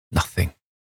nothing.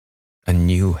 A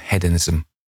new hedonism.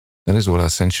 That is what our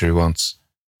century wants.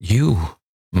 You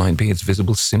might be its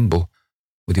visible symbol.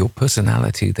 With your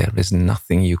personality, there is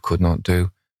nothing you could not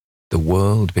do. The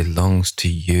world belongs to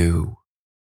you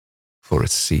for a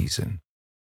season.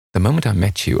 The moment I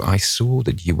met you, I saw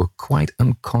that you were quite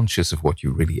unconscious of what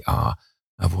you really are,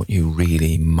 of what you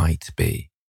really might be.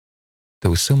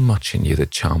 There was so much in you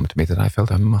that charmed me that I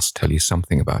felt I must tell you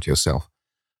something about yourself.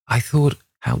 I thought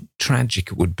how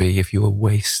tragic it would be if you were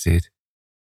wasted.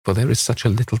 For there is such a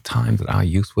little time that our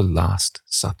youth will last,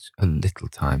 such a little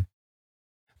time.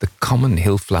 The common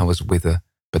hill flowers wither,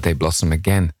 but they blossom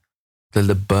again. The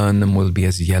laburnum will be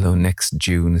as yellow next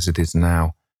June as it is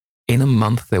now. In a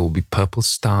month there will be purple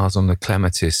stars on the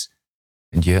clematis,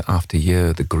 and year after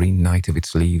year the green night of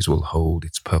its leaves will hold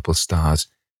its purple stars.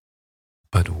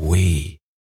 But we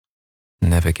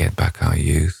never get back our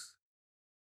youth.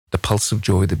 The pulse of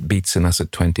joy that beats in us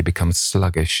at 20 becomes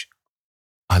sluggish.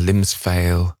 Our limbs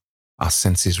fail, our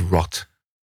senses rot.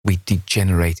 We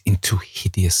degenerate into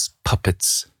hideous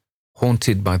puppets,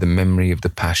 haunted by the memory of the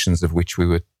passions of which we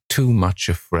were too much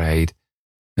afraid,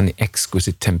 and the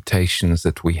exquisite temptations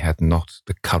that we had not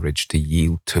the courage to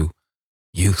yield to.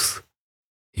 Youth,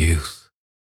 youth.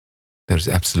 There is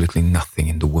absolutely nothing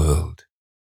in the world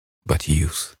but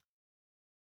youth.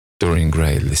 Dorian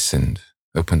Gray listened,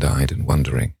 open-eyed and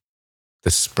wondering.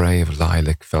 The spray of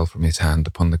lilac fell from his hand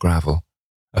upon the gravel.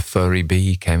 A furry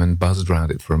bee came and buzzed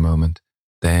round it for a moment.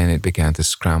 Then it began to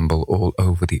scramble all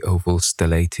over the oval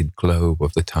stellated globe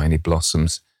of the tiny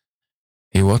blossoms.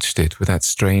 He watched it with that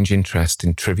strange interest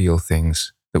in trivial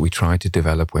things that we try to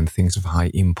develop when things of high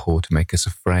import make us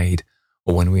afraid,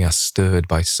 or when we are stirred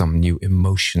by some new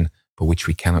emotion for which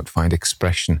we cannot find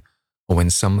expression, or when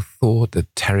some thought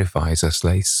that terrifies us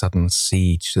lays sudden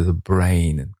siege to the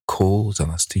brain and calls on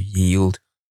us to yield.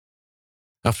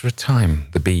 After a time,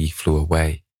 the bee flew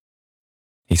away.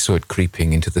 He saw it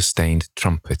creeping into the stained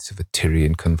trumpet of a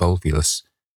Tyrian convolvulus.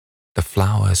 The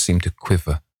flower seemed to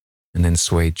quiver and then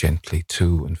swayed gently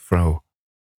to and fro.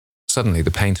 Suddenly,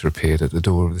 the painter appeared at the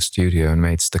door of the studio and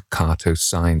made staccato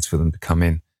signs for them to come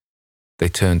in. They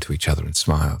turned to each other and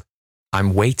smiled.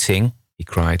 "I'm waiting," he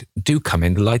cried. "Do come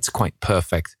in, the light's quite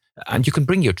perfect, and you can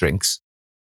bring your drinks."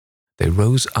 They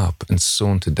rose up and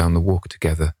sauntered down the walk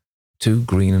together. 2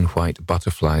 green and white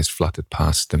butterflies fluttered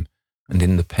past them, and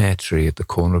in the pear tree at the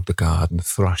corner of the garden a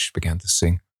thrush began to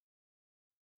sing.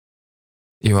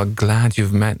 "You are glad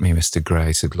you've met me, Mr.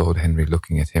 Gray," said Lord Henry,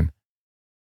 looking at him.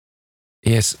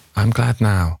 "Yes, I'm glad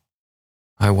now.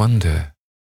 I wonder,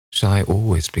 shall I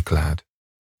always be glad?"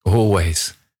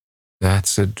 "Always.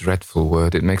 That's a dreadful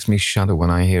word. It makes me shudder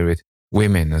when I hear it.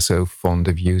 Women are so fond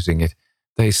of using it.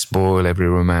 They spoil every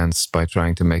romance by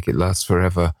trying to make it last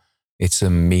forever. It's a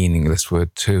meaningless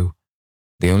word, too.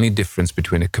 The only difference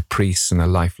between a caprice and a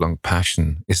lifelong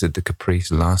passion is that the caprice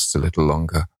lasts a little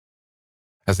longer."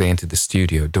 As they entered the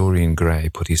studio, Dorian Gray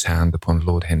put his hand upon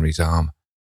Lord Henry's arm.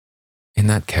 "In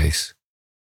that case,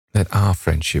 let our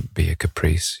friendship be a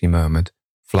caprice," he murmured,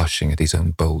 flushing at his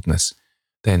own boldness,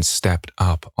 then stepped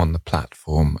up on the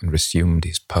platform and resumed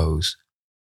his pose.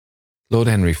 Lord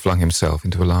Henry flung himself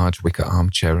into a large wicker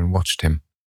armchair and watched him.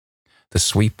 The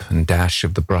sweep and dash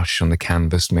of the brush on the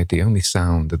canvas made the only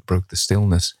sound that broke the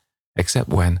stillness, except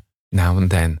when, now and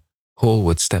then, Hall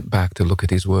would step back to look at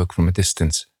his work from a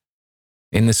distance.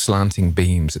 In the slanting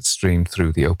beams that streamed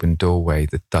through the open doorway,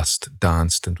 the dust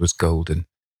danced and was golden.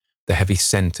 The heavy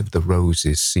scent of the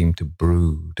roses seemed to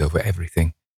brood over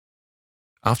everything.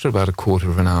 After about a quarter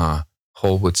of an hour,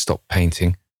 Hallwood stopped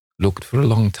painting, looked for a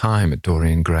long time at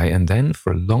Dorian Gray, and then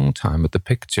for a long time at the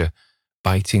picture,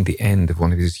 biting the end of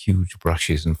one of his huge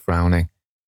brushes and frowning.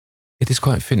 "It is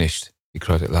quite finished," he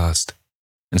cried at last,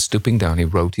 and stooping down he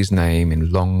wrote his name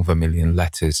in long vermilion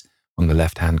letters on the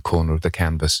left-hand corner of the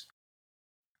canvas.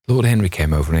 Lord Henry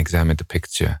came over and examined the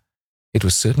picture. It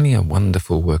was certainly a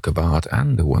wonderful work of art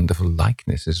and a wonderful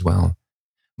likeness as well.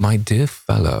 "My dear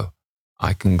fellow,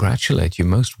 I congratulate you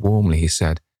most warmly," he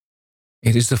said.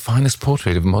 "It is the finest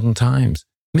portrait of modern times.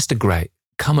 Mr. Gray,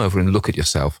 come over and look at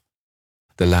yourself."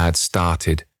 The lad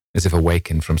started, as if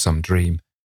awakened from some dream.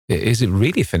 "Is it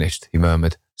really finished?" he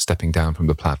murmured, stepping down from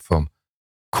the platform.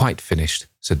 "Quite finished,"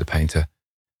 said the painter.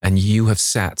 "And you have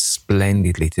sat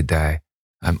splendidly today.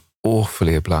 I'm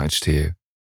awfully obliged to you."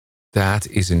 "That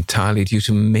is entirely due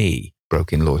to me,"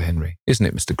 broke in Lord Henry. "Isn't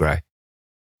it, Mr. Gray?"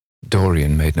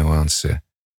 Dorian made no answer,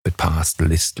 but passed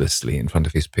listlessly in front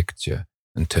of his picture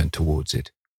and turned towards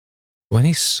it. When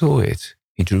he saw it,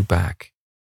 he drew back,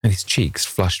 and his cheeks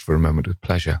flushed for a moment with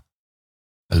pleasure.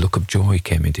 A look of joy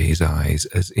came into his eyes,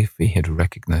 as if he had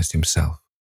recognized himself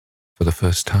for the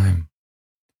first time.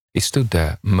 He stood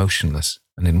there, motionless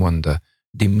and in wonder,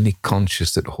 dimly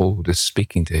conscious that Hall was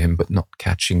speaking to him but not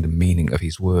catching the meaning of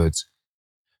his words.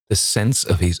 The sense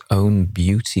of his own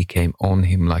beauty came on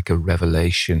him like a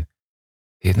revelation.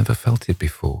 He had never felt it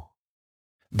before.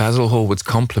 Basil Hallward's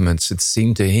compliments had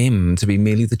seemed to him to be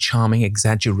merely the charming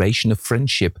exaggeration of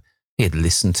friendship. He had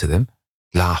listened to them,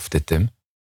 laughed at them,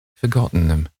 forgotten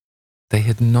them. They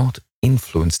had not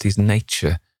influenced his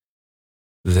nature.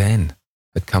 Then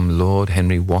had come Lord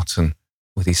Henry Wotton,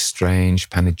 with his strange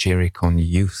panegyric on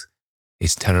youth,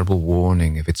 his terrible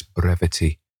warning of its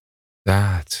brevity.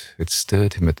 That had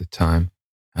stirred him at the time,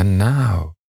 and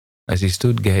now, as he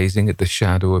stood gazing at the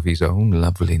shadow of his own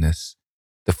loveliness,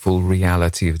 the full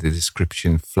reality of the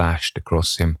description flashed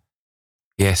across him.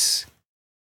 Yes,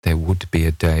 there would be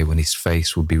a day when his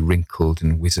face would be wrinkled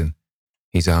and wizen,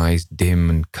 his eyes dim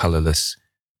and colourless,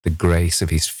 the grace of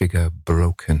his figure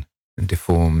broken and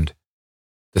deformed.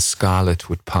 The scarlet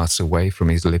would pass away from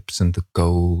his lips and the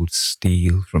gold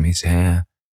steal from his hair.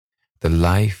 The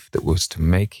life that was to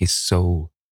make his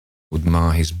soul would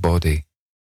mar his body.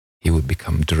 He would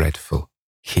become dreadful,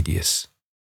 hideous,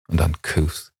 and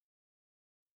uncouth.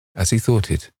 As he thought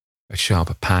it, a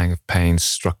sharp pang of pain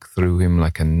struck through him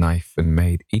like a knife and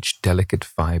made each delicate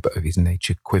fibre of his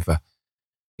nature quiver.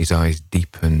 His eyes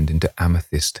deepened into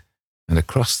amethyst, and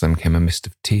across them came a mist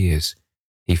of tears.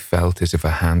 He felt as if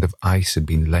a hand of ice had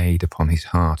been laid upon his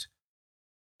heart.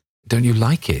 "Don't you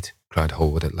like it?" cried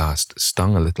Hallward at last,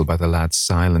 stung a little by the lad's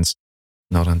silence,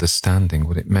 not understanding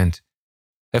what it meant.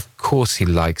 "Of course he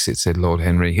likes it," said Lord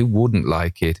Henry. "Who wouldn't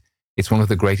like it? It's one of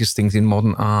the greatest things in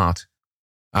modern art.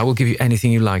 I will give you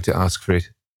anything you like to ask for it.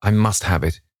 I must have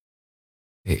it."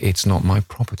 "It's not my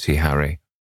property, Harry."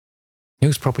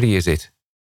 "Whose property is it?"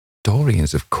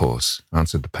 "Dorian's, of course,"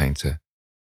 answered the painter.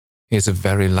 "He is a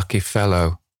very lucky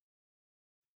fellow."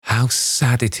 "How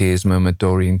sad it is," murmured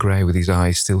Dorian Gray, with his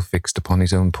eyes still fixed upon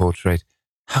his own portrait.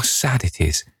 "How sad it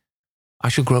is. I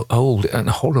shall grow old and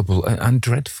horrible and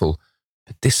dreadful,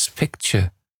 but this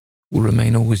picture will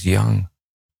remain always young.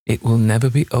 It will never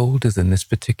be older than this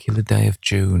particular day of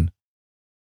June.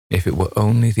 If it were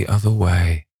only the other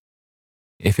way.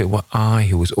 If it were I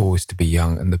who was always to be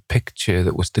young and the picture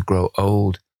that was to grow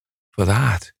old, for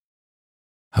that,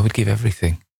 I would give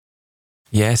everything.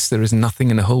 Yes, there is nothing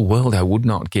in the whole world I would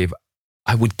not give.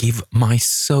 I would give my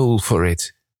soul for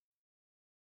it."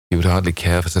 "You would hardly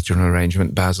care for such an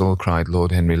arrangement, Basil," cried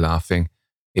Lord Henry, laughing.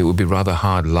 "It would be rather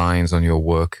hard lines on your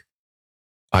work."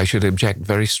 "I should object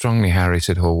very strongly, Harry,"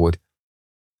 said Hallward.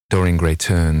 Dorian Gray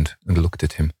turned and looked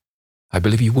at him. "I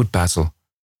believe you would, Basil.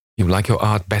 You like your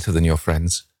art better than your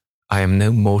friends. I am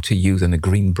no more to you than a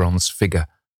green bronze figure.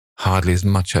 Hardly as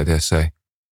much, I dare say."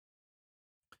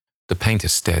 The painter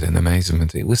stared in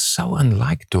amazement. It was so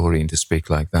unlike Dorian to speak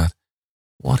like that.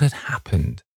 What had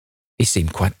happened? He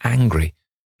seemed quite angry.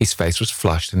 His face was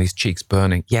flushed and his cheeks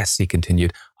burning. "Yes," he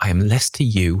continued, "I am less to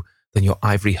you than your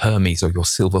ivory Hermes or your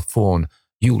silver fawn.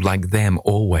 You like them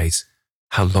always.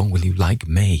 How long will you like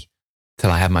me?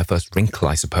 Till I have my first wrinkle,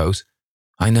 I suppose.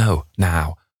 I know,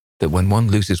 now, that when one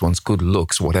loses one's good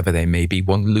looks, whatever they may be,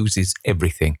 one loses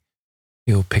everything.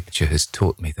 Your picture has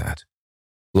taught me that.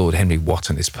 Lord Henry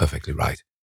Wotton is perfectly right.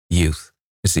 Youth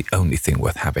is the only thing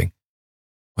worth having.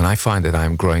 When I find that I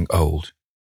am growing old,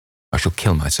 I shall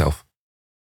kill myself."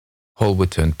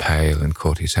 Hallward turned pale and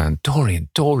caught his hand. "Dorian,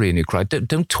 Dorian," he cried,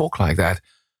 don't talk like that.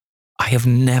 I have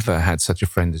never had such a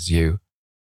friend as you,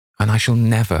 and I shall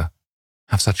never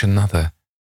have such another.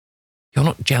 You're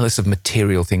not jealous of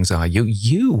material things, are you?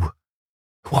 You,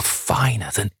 who are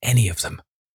finer than any of them."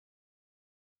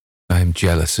 "I am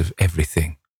jealous of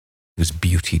everything whose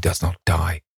beauty does not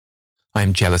die. I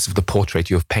am jealous of the portrait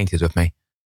you have painted of me.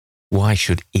 Why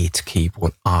should it keep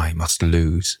what I must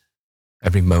lose?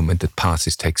 Every moment that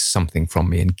passes takes something from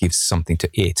me and gives something to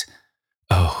it.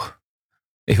 Oh,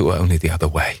 if it were only the other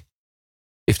way.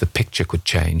 If the picture could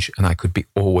change and I could be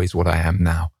always what I am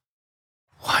now.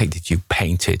 Why did you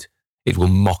paint it? It will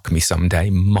mock me some day,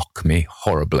 mock me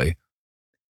horribly."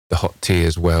 The hot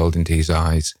tears welled into his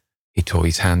eyes. He tore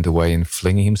his hand away and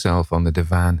flinging himself on the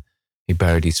divan, he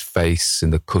buried his face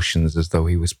in the cushions as though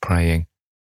he was praying.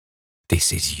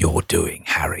 "This is your doing,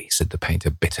 Harry," said the painter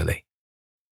bitterly.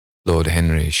 Lord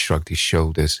Henry shrugged his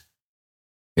shoulders.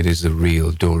 "It is the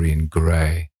real Dorian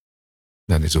Gray.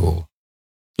 That is all.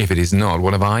 If it is not,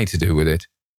 what have I to do with it?"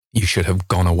 "You should have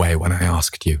gone away when I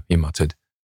asked you," he muttered.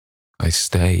 "I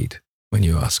stayed when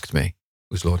you asked me,"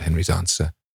 was Lord Henry's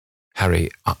answer. "Harry,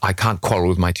 I can't quarrel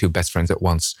with my two best friends at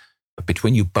once, but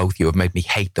between you both you have made me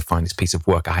hate the finest piece of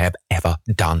work I have ever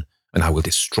done, and I will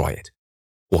destroy it.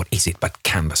 What is it but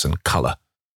canvas and colour?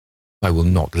 I will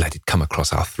not let it come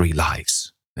across our 3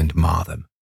 lives and mar them."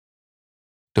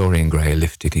 Dorian Gray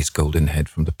lifted his golden head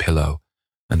from the pillow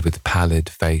and with pallid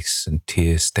face and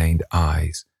tear-stained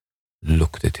eyes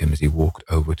looked at him as he walked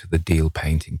over to the deal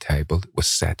painting table that was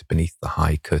set beneath the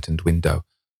high curtained window.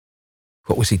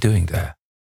 What was he doing there?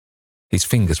 His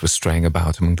fingers were straying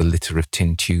about among the litter of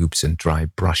tin tubes and dry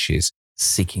brushes,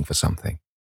 seeking for something.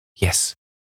 Yes,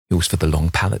 it was for the long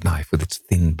palette knife with its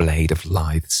thin blade of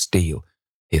lithe steel.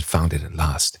 He had found it at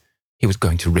last. He was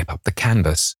going to rip up the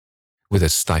canvas. With a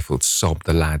stifled sob,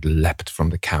 the lad leapt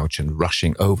from the couch and,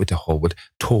 rushing over to Hallward,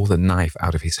 tore the knife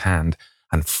out of his hand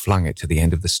and flung it to the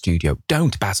end of the studio.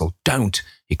 "Don't, Basil, don't!"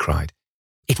 he cried.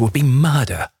 "It would be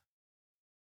murder."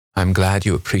 "I'm glad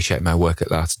you appreciate my work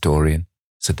at last, Dorian,"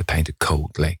 said the painter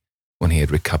coldly, when he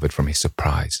had recovered from his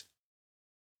surprise.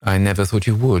 "I never thought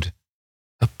you would.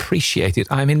 Appreciate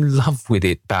it. I am in love with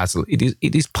it, Basil.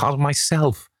 It is part of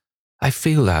myself. I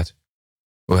feel that.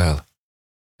 Well,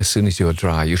 as soon as you are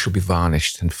dry, you shall be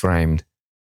varnished and framed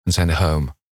and sent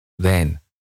home. Then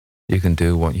you can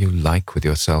do what you like with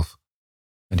yourself."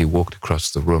 And he walked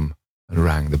across the room and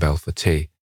rang the bell for tea.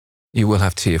 "You will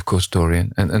have tea, of course,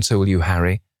 Dorian, and so will you,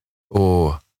 Harry?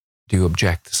 Or do you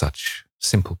object to such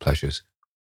simple pleasures?"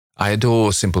 "I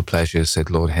adore simple pleasures," said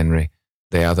Lord Henry.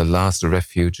 "They are the last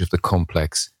refuge of the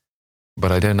complex.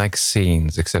 But I don't like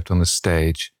scenes except on the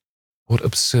stage. What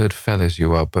absurd fellows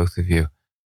you are, both of you.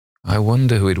 I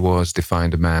wonder who it was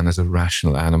defined a man as a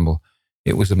rational animal.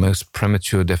 It was the most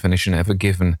premature definition ever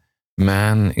given.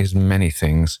 Man is many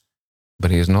things,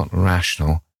 but he is not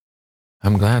rational.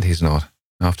 I'm glad he's not,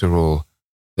 after all,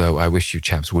 though I wish you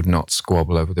chaps would not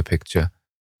squabble over the picture.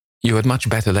 You had much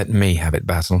better let me have it,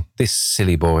 Basil. This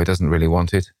silly boy doesn't really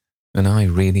want it, and I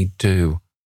really do.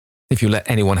 If you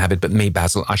let anyone have it but me,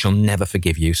 Basil, I shall never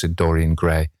forgive you, said Dorian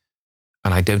Gray.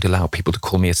 And I don't allow people to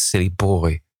call me a silly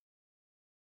boy.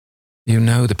 You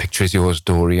know the picture is yours,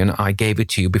 Dorian. I gave it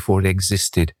to you before it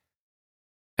existed.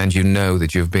 And you know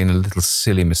that you have been a little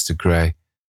silly, Mr. Gray,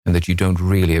 and that you don't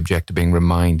really object to being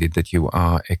reminded that you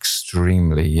are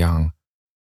extremely young.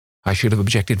 I should have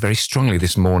objected very strongly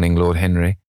this morning, Lord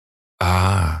Henry.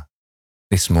 Ah,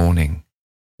 this morning.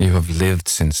 You have lived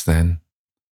since then.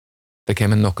 There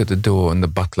came a knock at the door, and the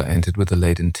butler entered with a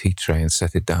laden tea tray and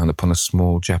set it down upon a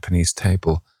small Japanese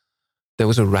table. There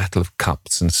was a rattle of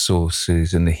cups and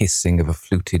saucers and the hissing of a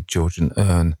fluted Georgian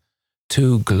urn.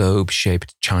 2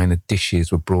 globe-shaped china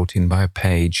dishes were brought in by a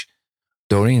page.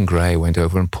 Dorian Gray went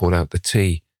over and poured out the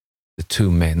tea. The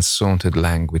 2 men sauntered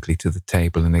languidly to the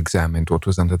table and examined what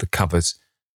was under the covers.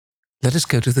 Let us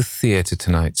go to the theatre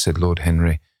tonight, said Lord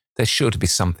Henry. There's sure to be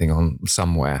something on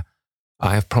somewhere.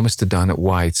 I have promised to dine at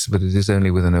White's, but it is only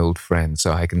with an old friend,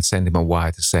 so I can send him a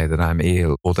wire to say that I am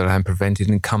ill, or that I am prevented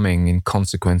in coming in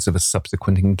consequence of a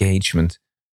subsequent engagement.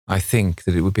 I think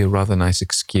that it would be a rather nice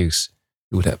excuse.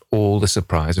 It would have all the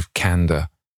surprise of candour.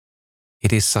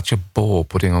 It is such a bore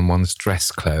putting on one's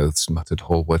dress clothes, muttered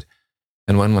Hallward,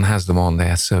 and when one has them on they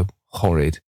are so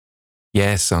horrid.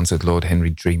 Yes, answered Lord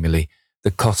Henry dreamily, the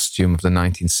costume of the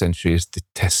 19th century is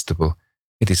detestable.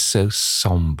 It is so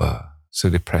sombre, so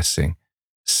depressing.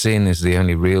 Sin is the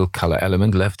only real colour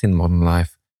element left in modern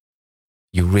life.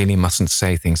 You really mustn't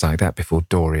say things like that before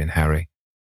Dorian, Harry.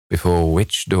 Before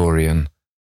which Dorian?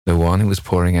 The one who was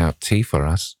pouring out tea for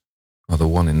us, or the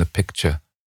one in the picture?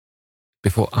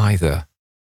 Before either.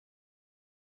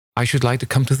 I should like to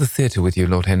come to the theatre with you,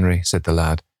 Lord Henry, said the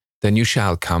lad. Then you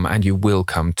shall come, and you will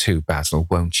come too, Basil,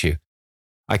 won't you?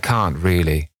 I can't,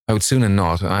 really. I would sooner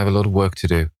not. I have a lot of work to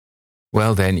do.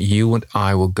 Well, then, you and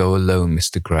I will go alone,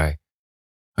 Mr. Gray.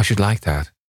 I should like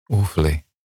that, awfully.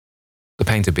 The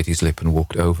painter bit his lip and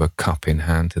walked over, cup in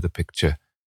hand, to the picture.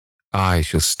 I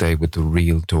shall stay with the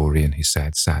real Dorian, he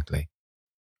said sadly.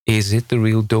 Is it the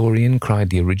real Dorian? Cried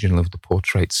the original of the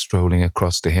portrait, strolling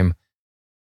across to him.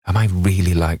 Am I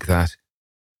really like that?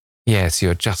 Yes,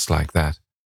 you're just like that.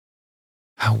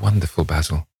 How wonderful,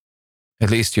 Basil. At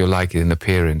least you're like it in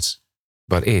appearance.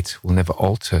 But it will never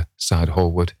alter, sighed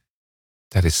Hallward.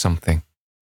 That is something.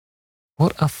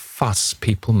 What a fuss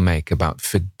people make about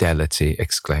fidelity,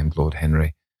 exclaimed Lord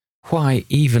Henry. Why,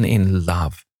 even in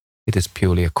love, it is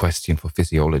purely a question for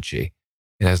physiology.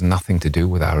 It has nothing to do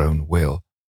with our own will.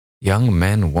 Young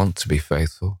men want to be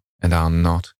faithful, and are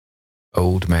not.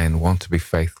 Old men want to be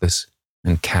faithless,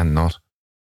 and cannot.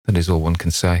 That is all one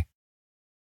can say.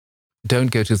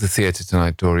 Don't go to the theatre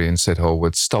tonight, Dorian, said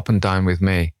Hallward. Stop and dine with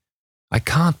me. I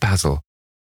can't, Basil.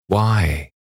 Why?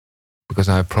 Because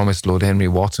I have promised Lord Henry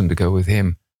Wotton to go with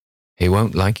him. He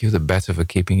won't like you the better for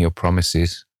keeping your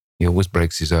promises. He always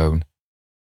breaks his own.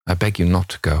 I beg you not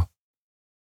to go.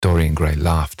 Dorian Gray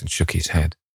laughed and shook his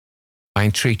head. I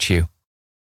entreat you.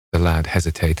 The lad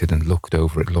hesitated and looked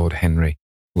over at Lord Henry,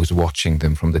 who was watching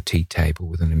them from the tea table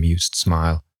with an amused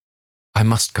smile. I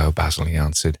must go, Basil, he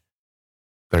answered.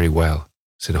 Very well,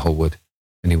 said Hallward,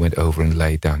 and he went over and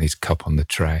laid down his cup on the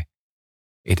tray.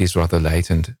 It is rather late,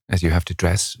 and as you have to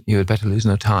dress, you had better lose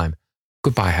no time.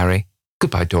 Goodbye, Harry.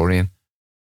 Goodbye, Dorian.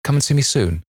 Come and see me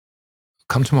soon.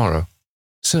 Come tomorrow.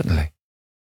 Certainly.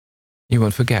 You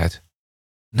won't forget?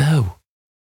 No,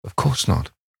 of course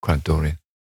not, cried Dorian.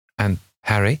 And,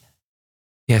 Harry?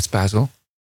 Yes, Basil?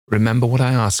 Remember what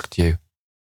I asked you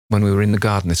when we were in the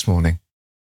garden this morning?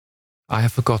 I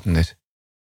have forgotten it.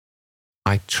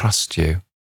 I trust you.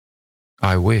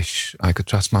 I wish I could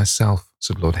trust myself,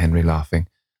 said Lord Henry, laughing.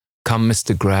 Come,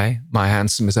 Mr. Gray, my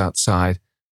hansom is outside,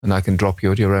 and I can drop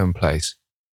you at your own place.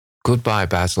 Goodbye,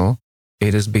 Basil.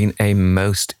 It has been a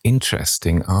most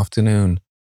interesting afternoon.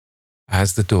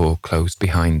 As the door closed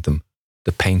behind them,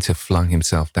 the painter flung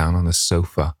himself down on a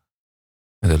sofa,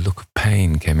 and a look of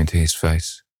pain came into his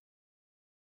face.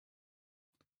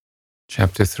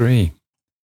 Chapter 3.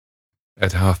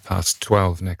 At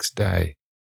 12:30 next day,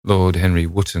 Lord Henry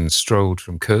Wotton strolled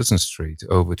from Curzon Street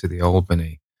over to the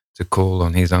Albany to call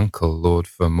on his uncle, Lord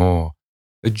Fermor,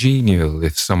 a genial,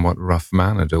 if somewhat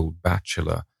rough-mannered old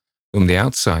bachelor, whom the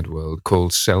outside world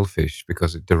called selfish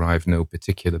because it derived no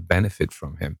particular benefit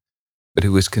from him, but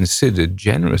who was considered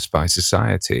generous by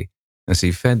society as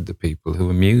he fed the people who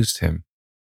amused him.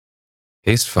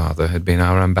 His father had been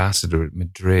our ambassador at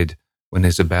Madrid when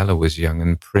Isabella was young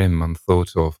and prim,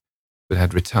 unthought of, but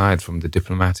had retired from the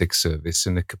diplomatic service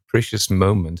in a capricious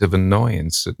moment of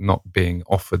annoyance at not being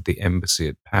offered the embassy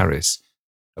at Paris,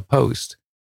 a post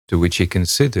to which he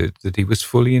considered that he was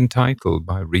fully entitled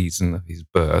by reason of his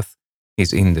birth,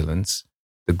 his indolence,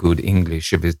 the good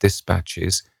English of his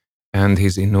dispatches, and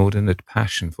his inordinate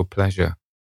passion for pleasure.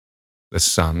 The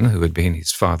son, who had been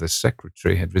his father's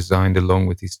secretary, had resigned along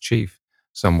with his chief,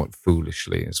 somewhat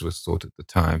foolishly, as was thought at the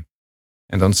time,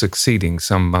 and on succeeding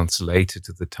some months later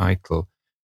to the title,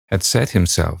 had set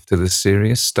himself to the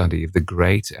serious study of the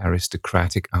great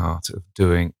aristocratic art of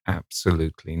doing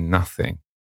absolutely nothing.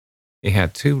 He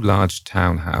had 2 large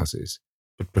townhouses,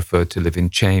 but preferred to live in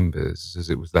chambers, as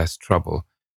it was less trouble,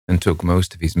 and took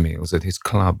most of his meals at his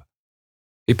club.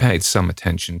 He paid some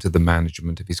attention to the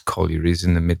management of his collieries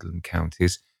in the Midland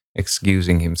counties,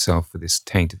 excusing himself for this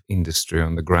taint of industry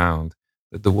on the ground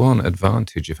that the one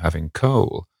advantage of having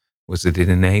coal was that it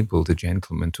enabled a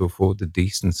gentleman to afford the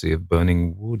decency of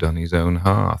burning wood on his own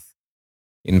hearth.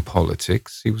 In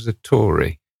politics, he was a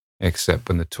Tory, except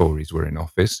when the Tories were in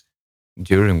office,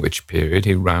 during which period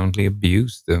he roundly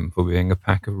abused them for being a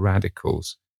pack of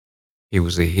radicals. He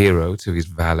was a hero to his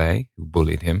valet, who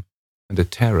bullied him, and a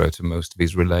terror to most of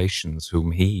his relations,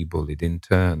 whom he bullied in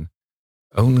turn.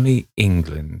 Only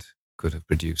England could have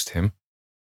produced him,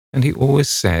 and he always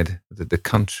said that the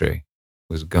country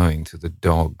was going to the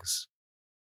dogs.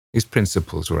 His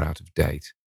principles were out of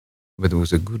date, but there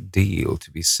was a good deal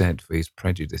to be said for his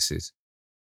prejudices.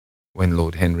 When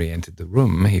Lord Henry entered the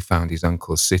room, he found his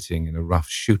uncle sitting in a rough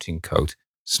shooting coat,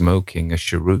 smoking a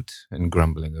cheroot and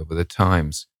grumbling over the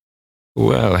Times.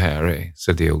 "Well, Harry,"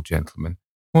 said the old gentleman,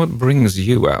 "what brings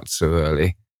you out so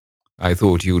early? I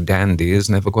thought you dandies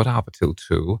never got up till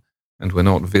 2, and were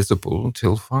not visible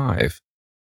till 5.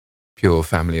 Pure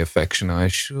family affection, I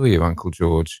assure you, Uncle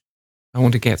George. I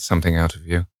want to get something out of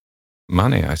you."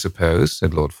 "Money, I suppose,"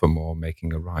 said Lord Fermor,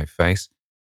 making a wry face.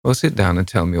 "Well, sit down and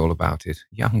tell me all about it.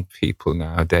 Young people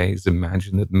nowadays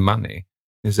imagine that money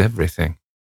is everything."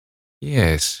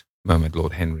 "Yes," murmured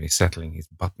Lord Henry, settling his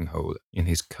buttonhole in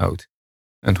his coat,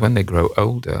 "and when they grow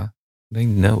older, they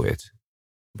know it.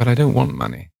 But I don't want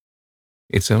money.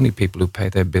 It's only people who pay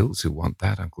their bills who want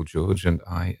that, Uncle George, and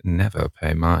I never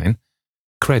pay mine.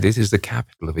 Credit is the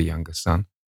capital of a younger son,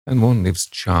 and one lives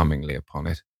charmingly upon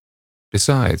it.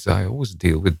 Besides, I always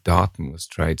deal with Dartmoor's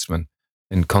tradesmen,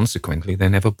 and consequently they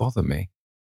never bother me.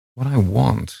 What I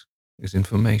want is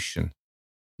information.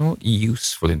 Not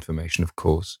useful information, of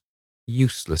course.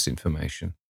 Useless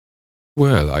information.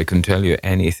 Well, I can tell you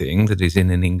anything that is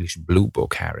in an English blue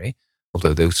book, Harry,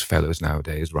 although those fellows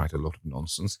nowadays write a lot of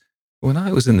nonsense. When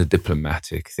I was in the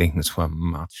diplomatic, things were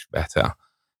much better.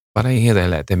 But I hear they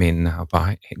let them in now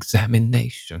by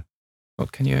examination.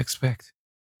 What can you expect?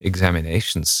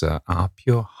 Examinations, sir, are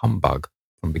pure humbug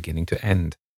from beginning to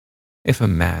end. If a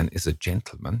man is a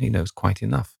gentleman, he knows quite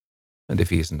enough. And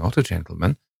if he is not a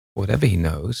gentleman, whatever he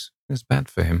knows is bad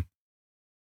for him.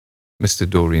 Mr.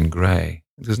 Dorian Gray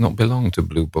does not belong to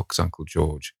blue books, Uncle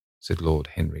George, said Lord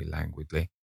Henry languidly.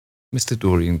 Mr.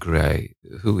 Dorian Gray,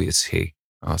 who is he?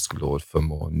 Asked Lord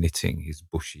Fermor, knitting his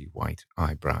bushy white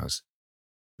eyebrows.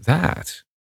 That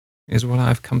is what I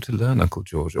have come to learn, Uncle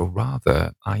George, or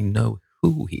rather, I know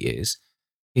who he is.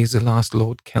 He is the last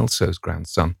Lord Kelso's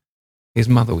grandson. His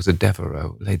mother was a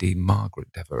Devereux, Lady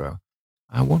Margaret Devereux.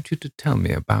 I want you to tell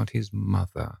me about his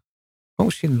mother. What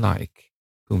was she like?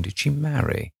 Whom did she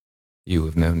marry? You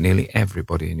have known nearly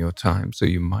everybody in your time, so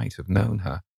you might have known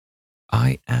her.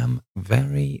 I am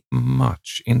very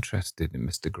much interested in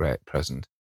Mr. Gray at present.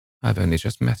 I've only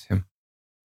just met him.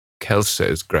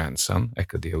 Kelso's grandson,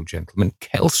 echoed the old gentleman.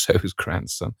 Kelso's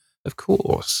grandson? Of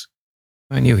course.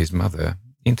 I knew his mother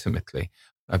intimately.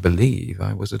 I believe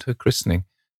I was at her christening.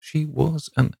 She was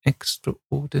an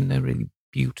extraordinarily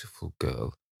beautiful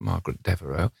girl, Margaret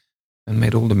Devereux, and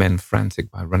made all the men frantic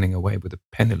by running away with a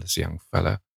penniless young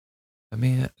fellow. A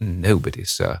mere nobody,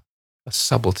 sir, a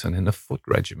subaltern in a foot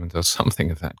regiment or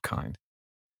something of that kind.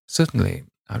 Certainly,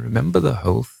 I remember the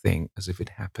whole thing as if it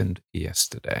happened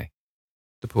yesterday.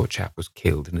 The poor chap was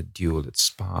killed in a duel at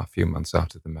Spa a few months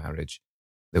after the marriage.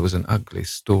 There was an ugly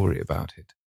story about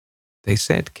it. They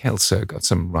said Kelso got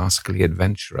some rascally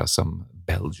adventurer, some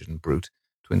Belgian brute,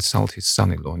 to insult his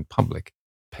son-in-law in public.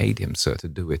 Paid him, sir, to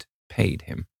do it. Paid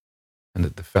him. And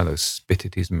that the fellow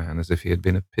spitted his man as if he had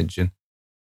been a pigeon.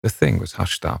 The thing was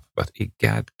hushed up, but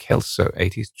egad, Kelso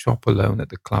ate his chop alone at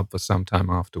the club for some time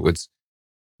afterwards.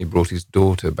 He brought his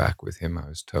daughter back with him, I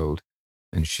was told,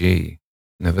 and she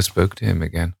never spoke to him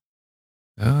again.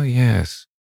 Oh, yes,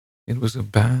 It was a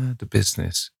bad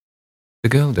business. The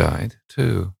girl died,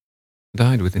 too.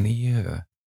 Died within a year.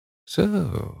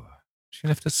 So, she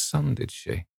left a son, did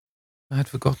she? I had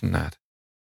forgotten that.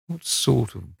 What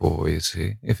sort of boy is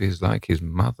he? If he's like his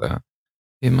mother,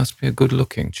 he must be a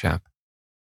good-looking chap.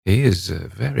 He is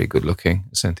very good-looking,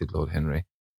 assented Lord Henry.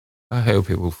 I hope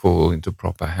he will fall into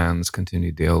proper hands,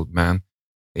 continued the old man.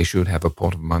 He should have a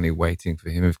pot of money waiting for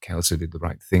him if Kelso did the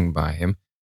right thing by him.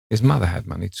 His mother had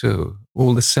money too.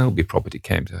 All the Selby property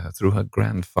came to her through her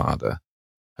grandfather.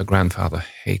 Her grandfather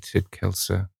hated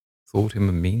Kelso, thought him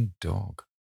a mean dog.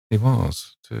 He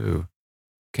was, too.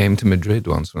 Came to Madrid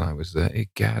once when I was there.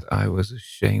 Egad, I was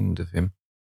ashamed of him.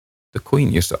 The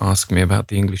Queen used to ask me about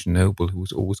the English noble who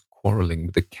was always quarrelling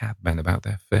with the cabmen about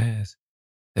their fares.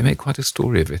 They made quite a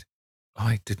story of it.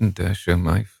 I didn't dare show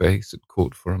my face at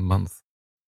court for a month.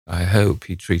 I hope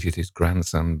he treated his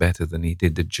grandson better than he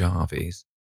did the Jarvies.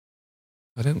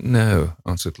 I don't know,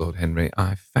 answered Lord Henry.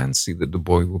 I fancy that the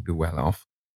boy will be well off.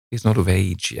 He's not of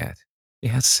age yet. He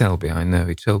has Selby, I know,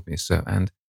 he told me so,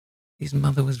 and his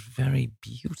mother was very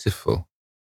beautiful.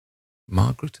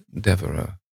 Margaret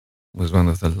Devereux was one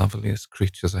of the loveliest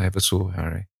creatures I ever saw,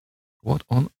 Harry. What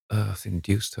on earth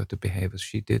induced her to behave as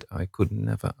she did, I could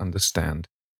never understand.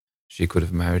 She could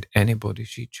have married anybody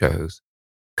she chose.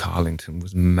 Carlington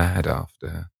was mad after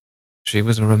her. She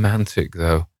was a romantic,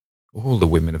 though. All the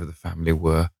women of the family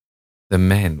were. The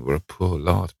men were a poor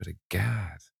lot, but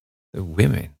egad, the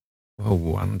women were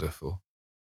wonderful.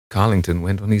 Carlington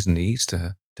went on his knees to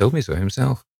her, told me so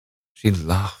himself. She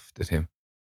laughed at him,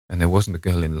 and there wasn't a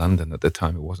girl in London at the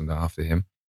time who wasn't after him.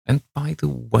 And by the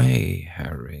way,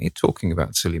 Harry, talking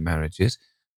about silly marriages,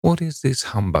 what is this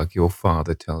humbug your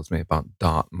father tells me about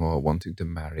Dartmoor wanting to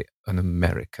marry an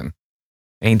American?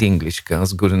 Ain't English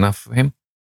girls good enough for him?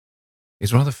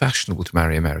 It's rather fashionable to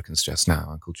marry Americans just now,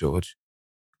 Uncle George.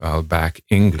 I'll back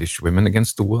English women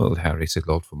against the world, Harry, said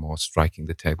Lord Fermor, striking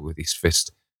the table with his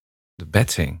fist. The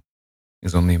betting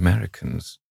is on the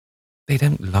Americans. They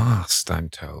don't last, I'm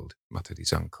told, muttered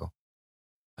his uncle.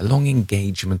 A long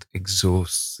engagement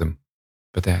exhausts them,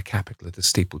 but they are capital at a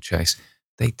steeplechase.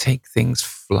 They take things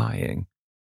flying.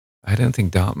 I don't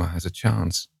think Dartmoor has a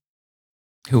chance.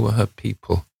 Who are her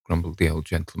people? Grumbled the old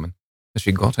gentleman. Has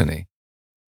she got any?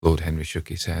 Lord Henry shook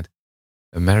his head.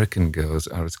 American girls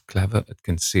are as clever at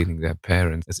concealing their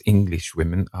parents as English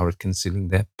women are at concealing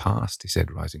their past, he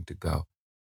said, rising to go.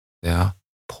 They are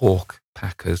pork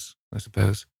packers, I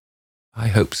suppose. I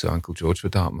hope so, Uncle George, for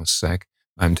Dartmoor's sake.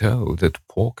 I'm told that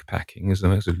pork packing is the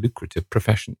most lucrative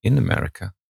profession in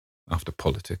America, after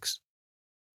politics.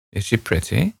 Is she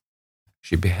pretty?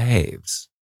 She behaves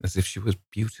as if she was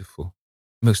beautiful.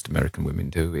 Most American women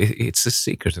do. It's the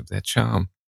secret of their charm.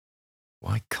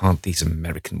 Why can't these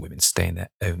American women stay in their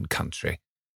own country?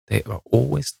 They are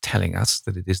always telling us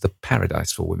that it is the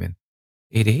paradise for women.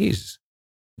 It is.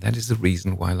 That is the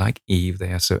reason why, like Eve,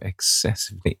 they are so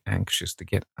excessively anxious to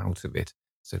get out of it,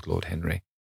 said Lord Henry.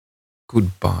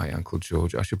 Goodbye, Uncle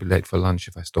George. I shall be late for lunch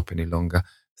if I stop any longer.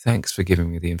 Thanks for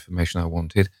giving me the information I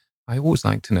wanted. I always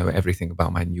like to know everything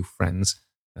about my new friends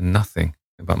and nothing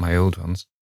about my old ones.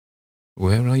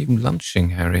 Where are you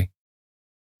lunching, Harry?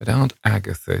 At Aunt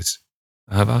Agatha's.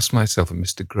 I have asked myself and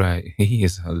Mr. Gray. He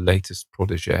is her latest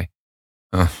protégé.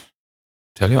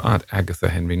 Tell your Aunt Agatha,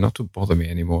 Henry, not to bother me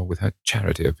any more with her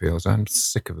charity appeals. I'm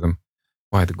sick of them.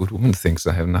 Why, the good woman thinks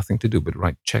I have nothing to do but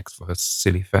write cheques for her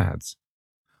silly fads.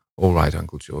 All right,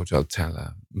 Uncle George, I'll tell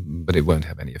her, but it won't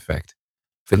have any effect.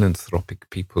 Philanthropic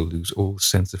people lose all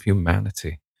sense of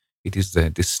humanity. It is their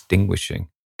distinguishing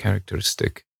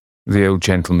characteristic. The old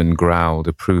gentleman growled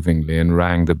approvingly and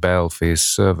rang the bell for his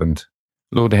servant.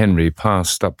 Lord Henry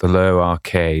passed up the low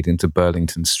arcade into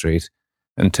Burlington Street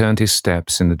and turned his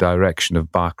steps in the direction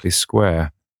of Berkeley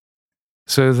Square.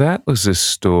 So that was the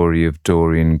story of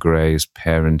Dorian Gray's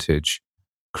parentage.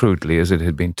 Crudely as it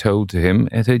had been told to him,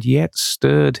 it had yet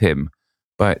stirred him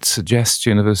by its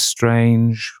suggestion of a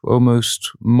strange,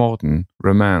 almost modern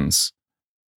romance.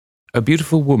 A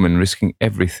beautiful woman risking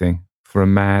everything for a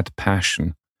mad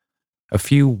passion. A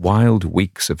few wild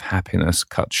weeks of happiness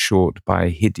cut short by a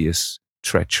hideous,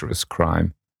 treacherous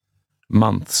crime.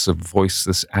 Months of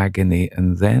voiceless agony,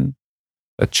 and then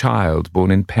a child born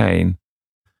in pain.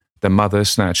 The mother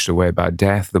snatched away by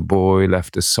death, the boy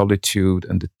left to solitude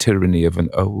and the tyranny of an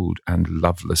old and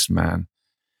loveless man.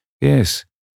 Yes,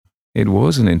 it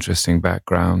was an interesting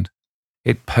background.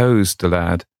 It posed the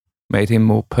lad, made him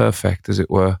more perfect, as it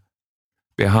were.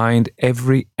 Behind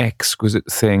every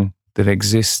exquisite thing that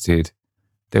existed,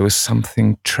 there was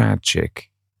something tragic.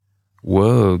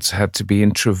 Worlds had to be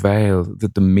in travail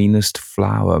that the meanest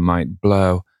flower might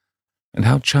blow. And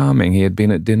how charming he had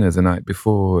been at dinner the night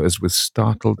before, as with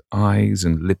startled eyes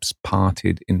and lips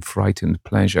parted in frightened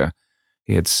pleasure,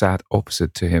 he had sat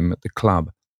opposite to him at the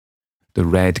club, the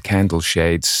red candle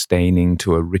shades staining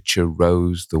to a richer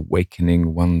rose the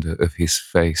wakening wonder of his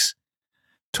face.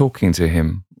 Talking to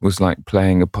him was like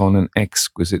playing upon an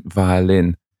exquisite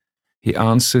violin. He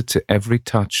answered to every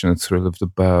touch and thrill of the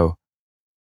bow.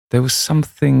 There was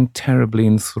something terribly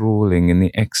enthralling in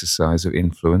the exercise of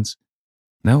influence.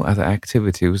 No other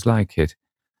activity was like it.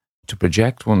 To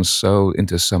project one's soul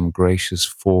into some gracious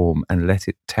form and let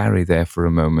it tarry there for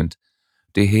a moment,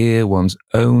 to hear one's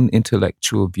own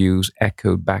intellectual views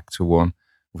echoed back to one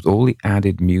with all the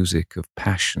added music of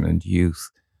passion and youth,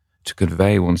 to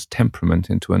convey one's temperament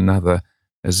into another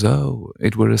as though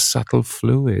it were a subtle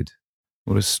fluid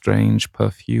or a strange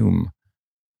perfume.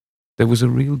 There was a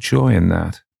real joy in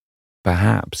that,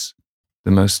 perhaps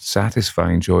the most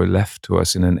satisfying joy left to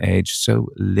us in an age so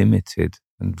limited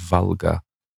and vulgar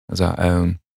as our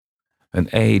own, an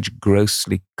age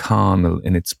grossly carnal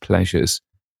in its pleasures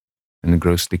and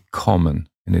grossly common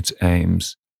in its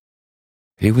aims.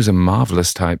 He was a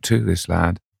marvellous type too, this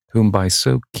lad, whom by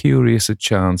so curious a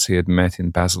chance he had met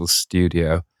in Basil's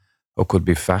studio, or could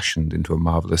be fashioned into a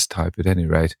marvellous type at any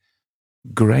rate.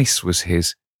 Grace was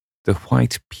his, the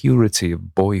white purity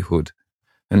of boyhood,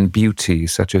 and beauty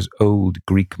such as old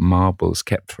Greek marbles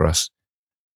kept for us.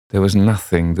 There was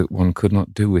nothing that one could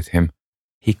not do with him.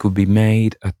 He could be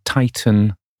made a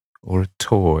Titan or a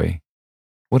toy.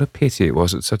 What a pity it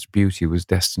was that such beauty was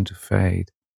destined to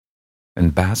fade.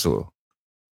 And Basil,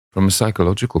 from a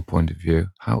psychological point of view,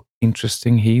 how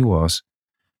interesting he was.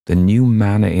 The new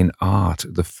manner in art,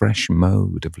 the fresh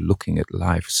mode of looking at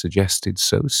life suggested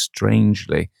so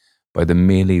strangely by the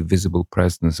merely visible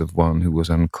presence of one who was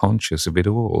unconscious of it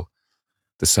all,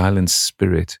 the silent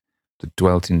spirit that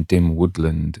dwelt in dim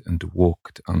woodland and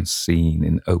walked unseen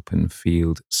in open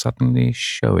field, suddenly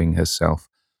showing herself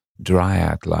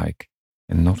dryad-like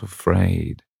and not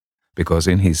afraid, because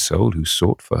in his soul who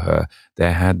sought for her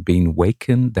there had been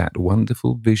wakened that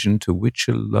wonderful vision to which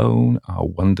alone are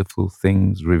wonderful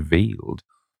things revealed,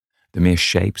 the mere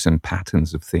shapes and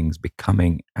patterns of things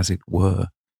becoming, as it were,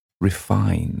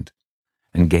 refined,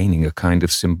 and gaining a kind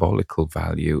of symbolical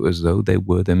value as though they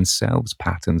were themselves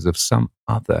patterns of some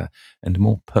other and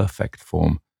more perfect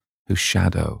form, whose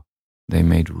shadow they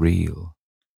made real.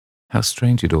 How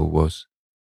strange it all was.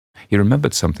 He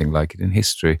remembered something like it in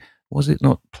history. Was it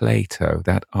not Plato,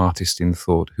 that artist in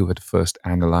thought, who had first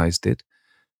analysed it?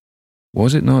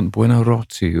 Was it not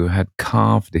Buonarroti who had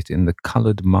carved it in the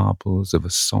coloured marbles of a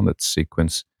sonnet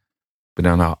sequence? But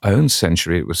in our own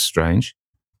century it was strange.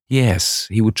 Yes,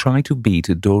 he would try to be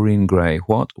to Dorian Gray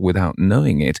what, without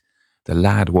knowing it, the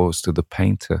lad was to the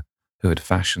painter who had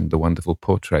fashioned the wonderful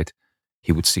portrait.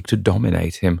 He would seek to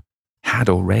dominate him, had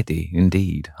already,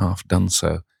 indeed, half done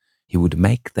so. He would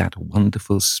make that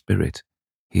wonderful spirit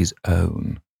his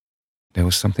own. There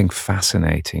was something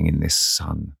fascinating in this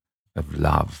sun of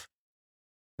love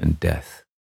and death.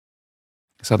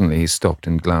 Suddenly he stopped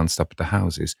and glanced up at the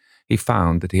houses. He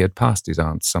found that he had passed his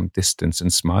aunt some distance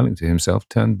and, smiling to himself,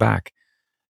 turned back.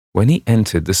 When he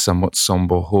entered the somewhat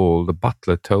sombre hall, the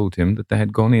butler told him that they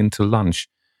had gone in to lunch.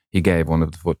 He gave one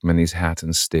of the footmen his hat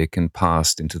and stick and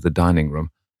passed into the dining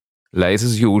room. "Late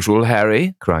as usual,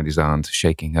 Harry," cried his aunt,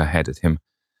 shaking her head at him.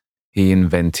 He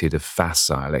invented a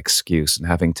facile excuse, and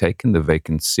having taken the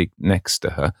vacant seat next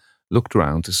to her, looked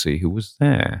round to see who was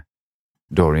there.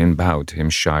 Dorian bowed to him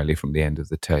shyly from the end of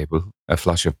the table, a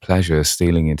flush of pleasure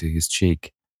stealing into his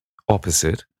cheek.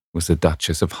 Opposite was the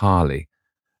Duchess of Harley,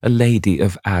 a lady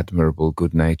of admirable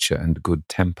good nature and good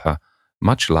temper,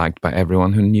 much liked by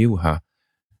everyone who knew her,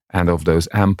 and of those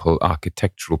ample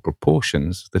architectural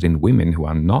proportions that in women who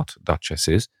are not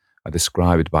duchesses are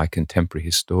described by contemporary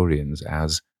historians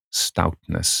as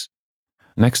stoutness.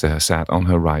 Next to her sat on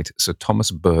her right Sir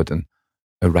Thomas Burdon,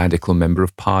 a radical member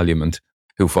of Parliament,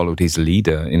 who followed his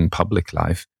leader in public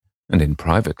life, and in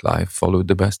private life followed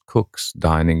the best cooks,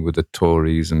 dining with the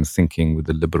Tories and thinking with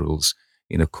the Liberals,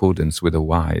 in accordance with a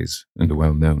wise and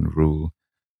well-known rule.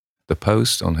 The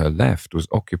post on her left was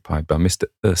occupied by Mr.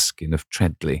 Erskine of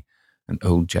Treadley, an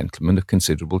old gentleman of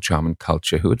considerable charm and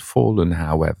culture who had fallen,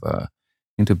 however,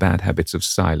 into bad habits of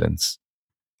silence,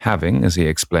 having, as he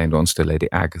explained once to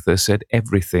Lady Agatha, said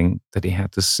everything that he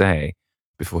had to say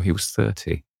before he was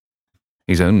 30.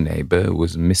 His own neighbour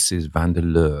was Mrs.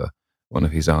 Vandeleur, one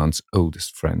of his aunt's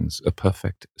oldest friends, a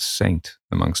perfect saint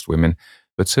amongst women,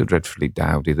 but so dreadfully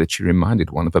dowdy that she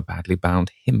reminded one of a badly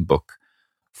bound hymn book.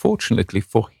 Fortunately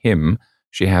for him,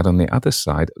 she had on the other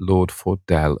side Lord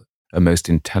Fordell, a most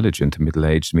intelligent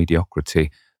middle-aged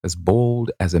mediocrity, as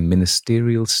bald as a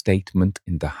ministerial statement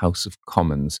in the House of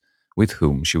Commons, with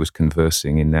whom she was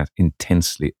conversing in that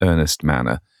intensely earnest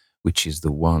manner, which is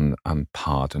the one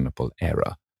unpardonable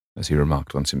error, as he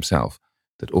remarked once himself,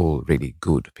 that all really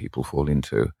good people fall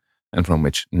into, and from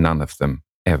which none of them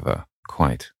ever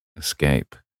quite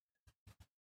escape.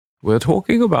 "We're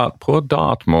talking about poor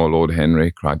Dartmoor, Lord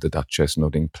Henry," cried the Duchess,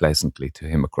 nodding pleasantly to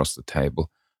him across the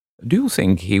table. "Do you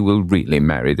think he will really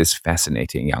marry this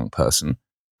fascinating young person?"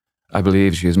 "I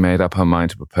believe she has made up her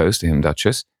mind to propose to him,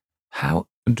 Duchess." "How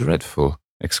dreadful!"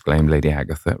 exclaimed Lady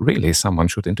Agatha. "Really, someone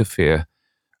should interfere.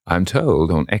 I'm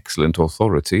told on excellent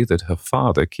authority that her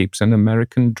father keeps an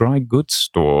American dry goods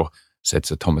store," said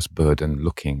Sir Thomas Burden,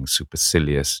 looking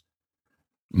supercilious.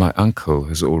 "My uncle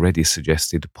has already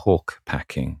suggested pork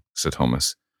packing," Sir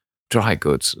Thomas. "Dry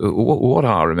goods? What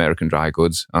are American dry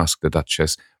goods?" asked the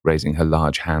Duchess, raising her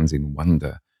large hands in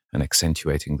wonder and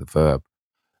accentuating the verb.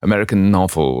 "American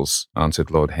novels," answered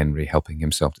Lord Henry, helping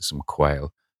himself to some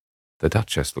quail. The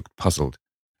Duchess looked puzzled.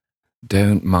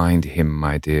 "Don't mind him,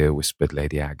 my dear," whispered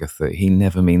Lady Agatha. "He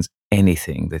never means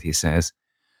anything that he says."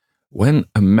 "When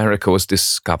America was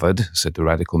discovered," said the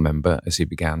Radical member, as he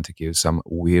began to give some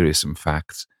wearisome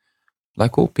facts.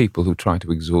 Like all people who try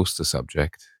to exhaust the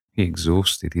subject, he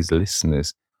exhausted his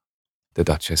listeners. The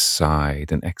Duchess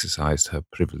sighed and exercised her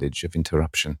privilege of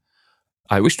interruption.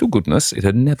 "I wish to goodness it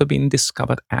had never been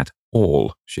discovered at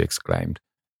all," she exclaimed.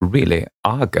 "Really,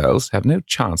 our girls have no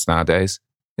chance nowadays.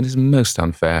 It is most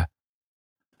unfair."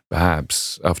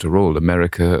 "Perhaps, after all,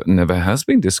 America never has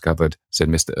been discovered," said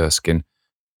Mr. Erskine.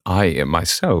 "I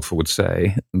myself would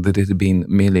say that it had been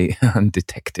merely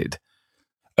undetected."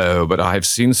 "Oh, but I have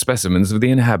seen specimens of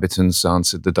the inhabitants,"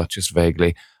 answered the Duchess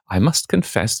vaguely. "I must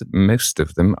confess that most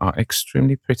of them are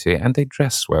extremely pretty, and they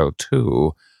dress well,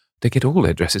 too. They get all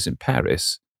their dresses in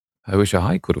Paris. I wish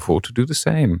I could afford to do the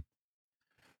same."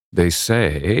 "They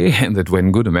say that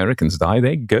when good Americans die,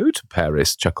 they go to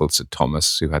Paris," chuckled Sir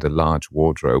Thomas, who had a large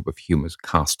wardrobe of humorous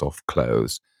cast-off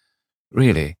clothes.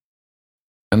 "Really?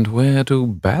 And where do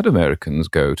bad Americans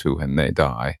go to when they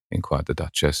die?" inquired the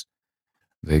Duchess.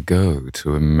 "They go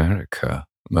to America,"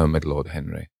 murmured Lord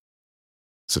Henry.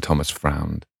 Sir Thomas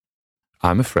frowned.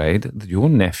 "I'm afraid that your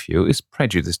nephew is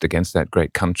prejudiced against that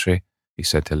great country," he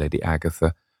said to Lady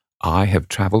Agatha. "I have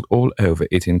travelled all over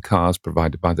it in cars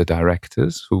provided by the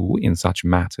directors, who, in such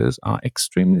matters, are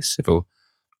extremely civil.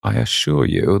 I assure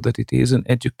you that it is an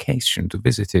education to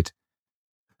visit it."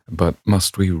 "But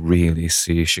must we really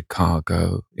see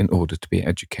Chicago in order to be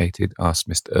educated?" asked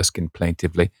Mr. Erskine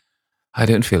plaintively. "I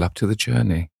don't feel up to the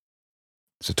journey."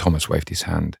 Sir Thomas waved his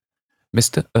hand.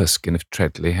 "Mr. Erskine of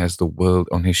Treadley has the world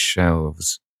on his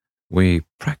shelves. We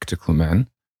practical men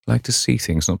like to see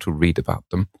things, not to read about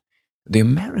them. The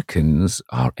Americans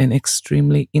are an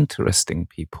extremely interesting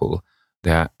people.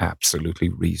 They are absolutely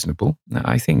reasonable.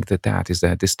 I think that is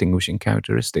their distinguishing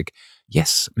characteristic.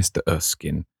 Yes, Mr.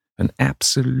 Erskine, an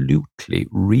absolutely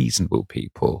reasonable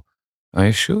people. I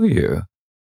assure you,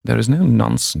 there is no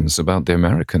nonsense about the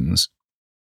Americans."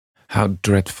 "How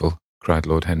dreadful!" cried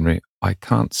Lord Henry. "I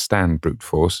can't stand brute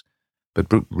force, but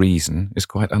brute reason is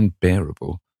quite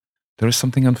unbearable. There is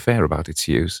something unfair about its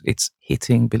use. It's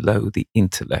hitting below the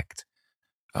intellect."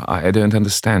 "I don't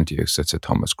understand you," said Sir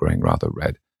Thomas, growing rather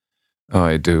red.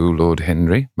 "I do, Lord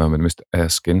Henry," murmured Mr.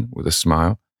 Erskine, with a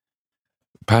smile.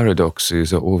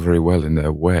 "Paradoxes are all very well in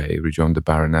their way," rejoined the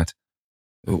baronet.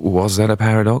 "Was that a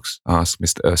paradox?" asked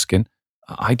Mr. Erskine.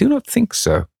 "I do not think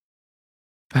so."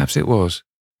 "Perhaps it was.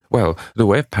 Well, the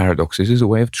way of paradoxes is the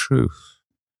way of truth.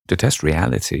 To test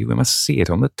reality, we must see it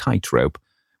on the tightrope.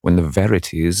 When the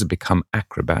verities become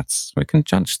acrobats, we can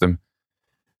judge them."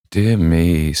 "Dear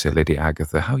me," said Lady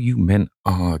Agatha, "how you men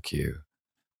argue.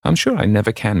 I'm sure I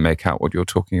never can make out what you're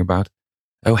talking about.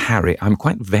 Oh, Harry, I'm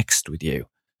quite vexed with you.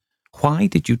 Why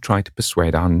did you try to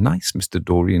persuade our nice Mr.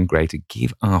 Dorian Gray to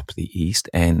give up the East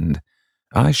End?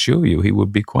 I assure you he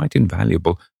would be quite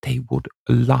invaluable. They would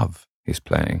love his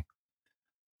playing."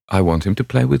 "I want him to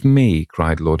play with me,"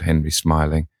 cried Lord Henry,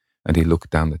 smiling, and he looked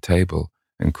down the table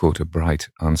and caught a bright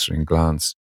answering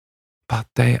glance. "But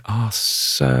they are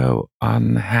so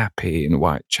unhappy in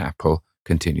Whitechapel,"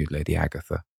 continued Lady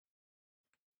Agatha.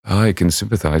 "I can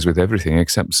sympathize with everything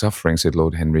except suffering," said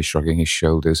Lord Henry, shrugging his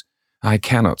shoulders. "I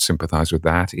cannot sympathize with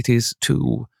that. It is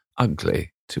too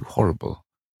ugly, too horrible,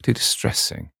 too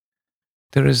distressing.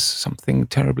 There is something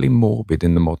terribly morbid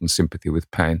in the modern sympathy with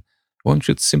pain. One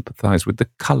should sympathize with the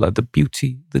colour, the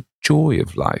beauty, the joy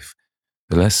of life.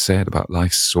 The less said about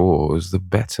life's sores, the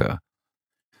better."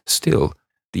 "Still,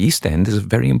 the East End is a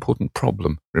very important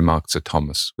problem," remarked Sir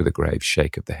Thomas, with a grave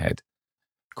shake of the head.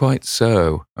 "Quite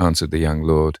so," answered the young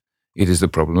lord. "It is the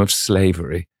problem of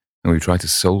slavery. and we try to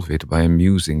solve it by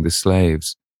amusing the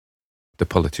slaves." The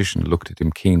politician looked at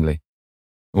him keenly.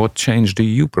 "What change do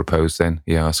you propose, then?"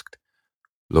 he asked.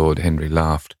 Lord Henry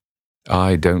laughed.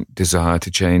 "I don't desire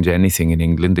to change anything in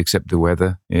England except the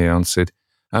weather," he answered.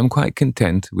 "I'm quite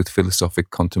content with philosophic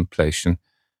contemplation.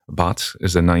 But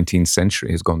as the 19th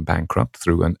century has gone bankrupt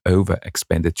through an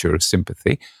over-expenditure of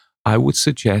sympathy, I would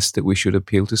suggest that we should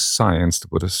appeal to science to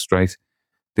put us straight.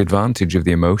 The advantage of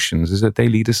the emotions is that they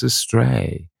lead us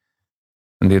astray.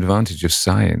 And the advantage of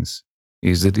science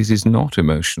is that it is not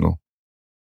emotional."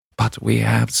 "But we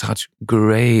have such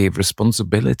grave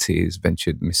responsibilities,"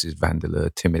 ventured Mrs. Vandeleur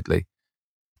timidly.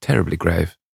 "Terribly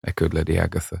grave," echoed Lady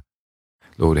Agatha.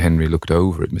 Lord Henry looked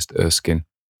over at Mr. Erskine.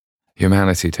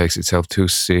 "Humanity takes itself too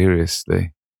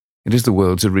seriously. It is the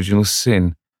world's original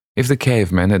sin. If the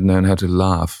cavemen had known how to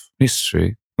laugh,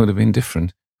 history would have been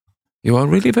different." "You are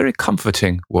really very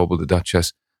comforting," warbled the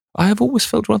Duchess. "I have always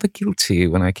felt rather guilty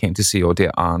when I came to see your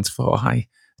dear aunt, for I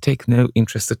take no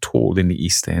interest at all in the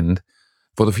East End.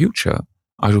 For the future,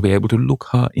 I shall be able to look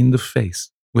her in the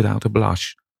face without a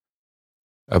blush."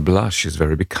 "A blush is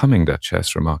very becoming,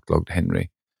 Duchess," remarked Lord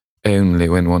Henry. "Only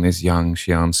when one is young,"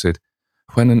 she answered.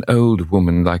 "When an old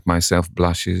woman like myself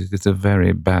blushes, it's a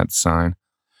very bad sign.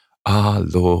 Ah,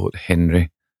 Lord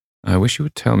Henry, I wish you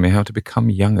would tell me how to become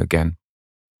young again."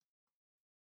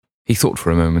 He thought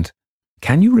for a moment.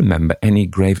 "Can you remember any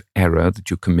grave error that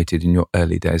you committed in your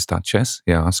early days, Duchess?"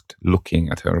 he asked, looking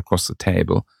at her across the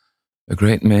table. "A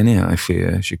great many, I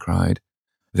fear," she cried.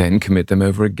 "Then commit them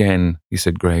over again," he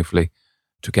said gravely.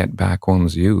 "To get back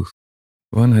one's youth,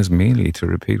 one has merely to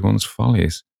repeat one's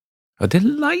follies." "A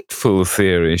delightful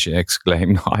theory," she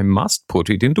exclaimed. "I must put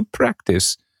it into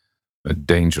practice." "A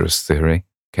dangerous theory,"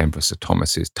 came from Sir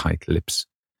Thomas's tight lips.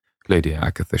 Lady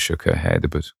Agatha shook her head,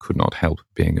 but could not help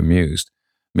being amused.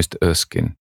 Mr.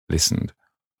 Erskine listened.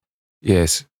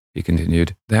 "Yes," he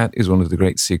continued, "that is one of the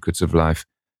great secrets of life.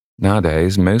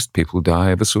 Nowadays, most people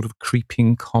die of a sort of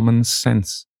creeping common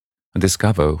sense, and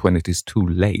discover when it is too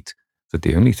late that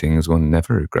the only things one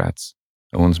never regrets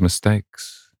are one's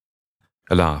mistakes."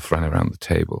 A laugh ran around the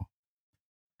table.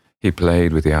 He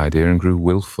played with the idea and grew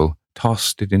wilful,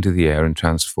 tossed it into the air and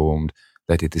transformed,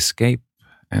 let it escape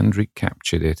and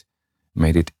recaptured it,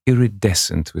 made it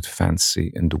iridescent with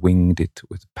fancy and winged it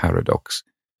with paradox.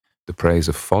 The praise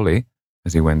of folly,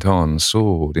 as he went on,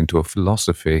 soared into a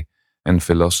philosophy, and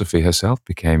philosophy herself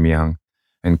became young,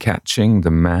 and catching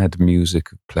the mad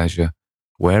music of pleasure,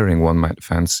 wearing, one might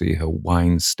fancy, her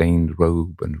wine-stained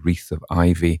robe and wreath of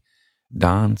ivy,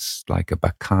 danced like a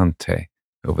bacchante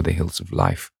over the hills of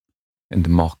life, and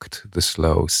mocked the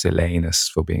slow Silenus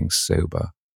for being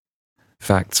sober.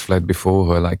 Facts fled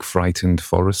before her like frightened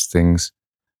forest things.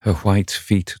 Her white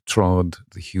feet trod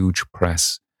the huge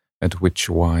press at which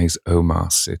wise Omar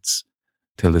sits,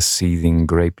 till the seething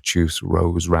grape juice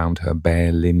rose round her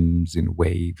bare limbs in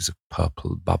waves of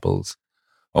purple bubbles,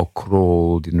 or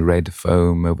crawled in red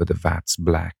foam over the vat's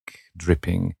black,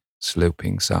 dripping,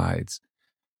 sloping sides.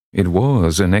 It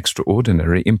was an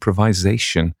extraordinary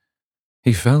improvisation.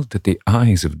 He felt that the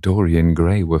eyes of Dorian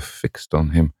Gray were fixed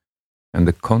on him, and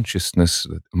the consciousness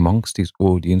that amongst his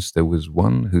audience there was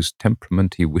one whose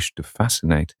temperament he wished to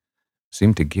fascinate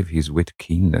seemed to give his wit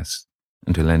keenness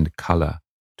and to lend colour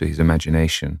to his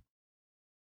imagination.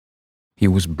 He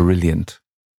was brilliant,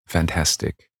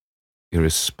 fantastic,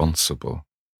 irresponsible.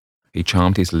 He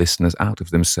charmed his listeners out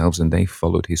of themselves, and they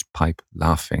followed his pipe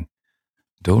laughing.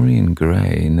 Dorian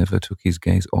Gray never took his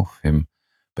gaze off him,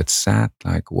 but sat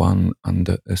like one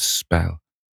under a spell,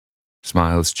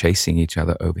 smiles chasing each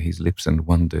other over his lips and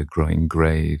wonder growing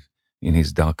grave in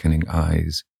his darkening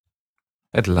eyes.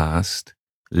 At last,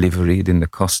 liveried in the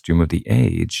costume of the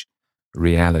age,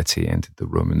 reality entered the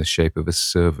room in the shape of a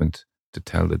servant to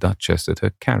tell the Duchess that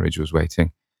her carriage was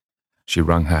waiting. She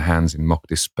wrung her hands in mock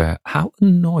despair. "How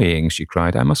annoying," she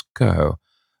cried. "I must go.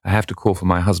 I have to call for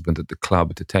my husband at the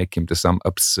club to take him to some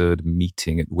absurd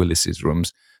meeting at Willis's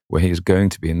rooms, where he is going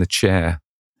to be in the chair.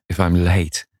 If I'm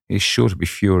late, he is sure to be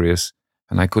furious,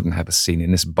 and I couldn't have a scene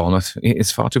in this bonnet. It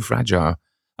is far too fragile.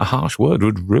 A harsh word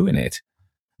would ruin it.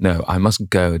 No, I must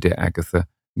go, dear Agatha.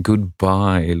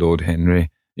 Goodbye, Lord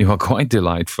Henry. You are quite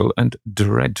delightful and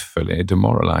dreadfully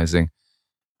demoralizing.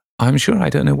 I'm sure I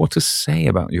don't know what to say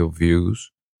about your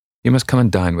views. You must come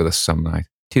and dine with us some night.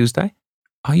 Tuesday?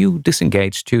 Are you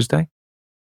disengaged Tuesday?"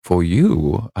 "For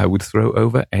you, I would throw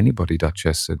over anybody,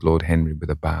 Duchess," said Lord Henry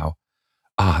with a bow.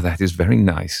 "Ah, that is very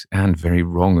nice and very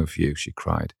wrong of you," she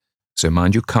cried. "So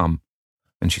mind you come."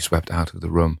 And she swept out of the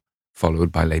room,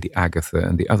 followed by Lady Agatha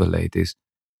and the other ladies.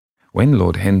 When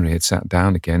Lord Henry had sat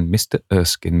down again, Mr.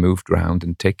 Erskine moved round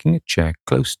and, taking a chair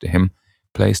close to him,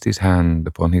 placed his hand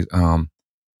upon his arm.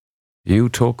 "You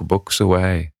talk books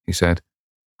away," he said.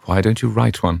 "Why don't you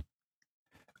write one?"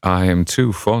 "I am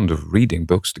too fond of reading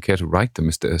books to care to write them,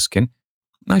 Mr. Erskine.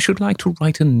 I should like to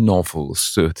write a novel,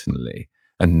 certainly.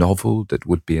 A novel that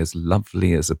would be as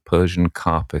lovely as a Persian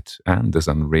carpet and as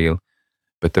unreal.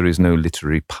 But there is no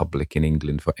literary public in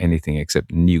England for anything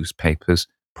except newspapers,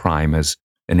 primers,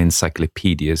 and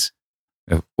encyclopedias.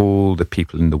 Of all the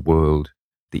people in the world,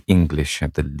 the English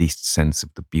have the least sense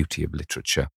of the beauty of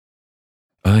literature."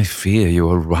 "I fear you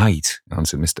are right,"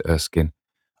 answered Mr. Erskine.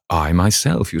 "I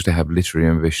myself used to have literary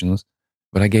ambitions,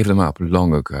 but I gave them up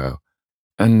long ago.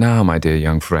 And now, my dear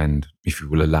young friend, if you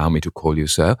will allow me to call you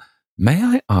so, may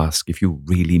I ask if you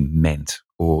really meant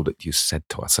all that you said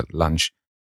to us at lunch?"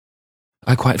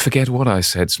 "I quite forget what I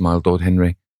said," smiled Lord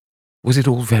Henry. "Was it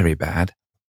all very bad?"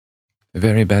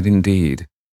 "Very bad indeed.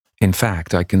 In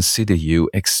fact, I consider you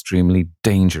extremely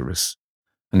dangerous.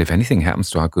 And if anything happens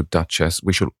to our good Duchess,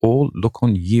 we shall all look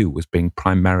on you as being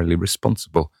primarily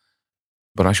responsible.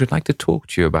 But I should like to talk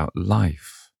to you about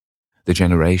life. The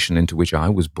generation into which I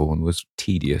was born was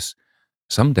tedious.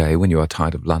 Some day, when you are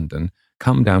tired of London,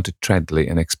 come down to Treadley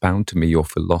and expound to me your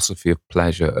philosophy of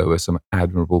pleasure over some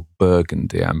admirable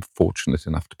Burgundy I am fortunate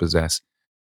enough to possess.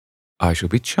 I shall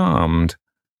be charmed.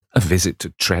 A visit to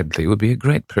Treadley would be a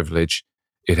great privilege.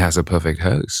 It has a perfect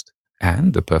host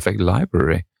and a perfect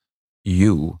library.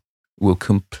 You will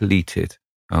complete it,"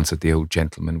 answered the old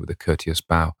gentleman with a courteous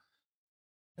bow.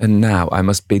 "And now I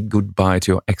must bid good-bye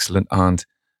to your excellent aunt.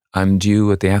 I'm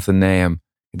due at the Athenaeum.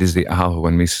 It is the hour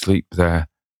when we sleep there.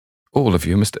 All of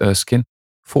you, Mr. Erskine,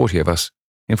 40 of us,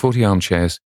 in 40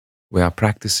 armchairs. We are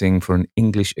practicing for an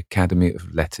English Academy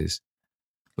of Letters."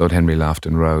 Lord Henry laughed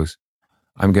and rose.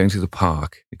 "I'm going to the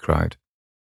park," he cried.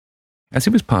 As he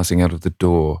was passing out of the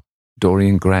door,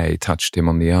 Dorian Gray touched him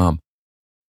on the arm.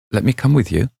 "Let me come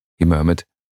with you," he murmured.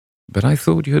 "But I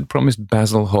thought you had promised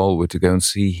Basil Hallward to go and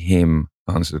see him,"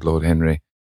 answered Lord Henry.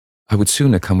 "I would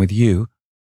sooner come with you.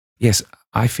 Yes,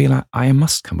 I feel I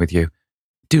must come with you.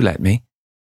 Do let me.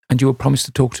 And you will promise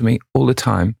to talk to me all the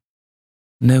time?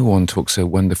 No one talks so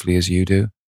wonderfully as you do."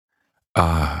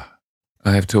 "Ah,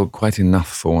 I have talked quite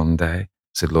enough for one day,"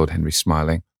 said Lord Henry,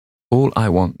 smiling. "All I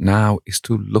want now is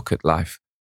to look at life.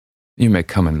 You may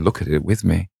come and look at it with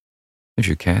me, if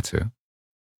you care to."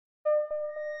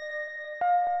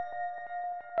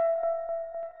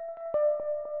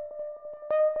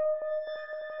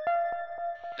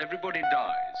 Everybody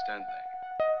dies, don't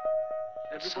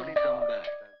they? Everybody come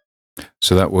back.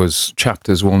 So that was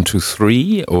chapters 1 to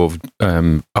 3 of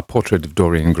A Portrait of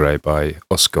Dorian Gray by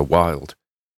Oscar Wilde.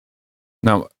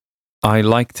 Now, I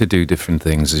like to do different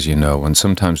things, as you know, and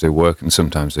sometimes they work and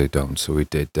sometimes they don't. So we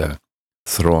did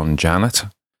Thrawn Janet,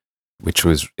 which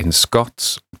was in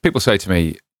Scots. People say to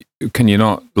me, "Can you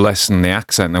not lessen the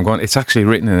accent?" And I'm going, it's actually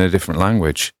written in a different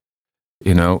language.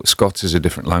 You know, Scots is a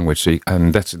different language,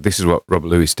 and this is what Robert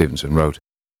Louis Stevenson wrote.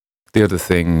 The other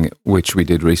thing which we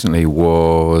did recently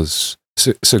was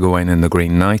Sir Gawain and the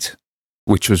Green Knight,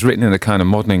 which was written in a kind of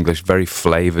modern English, very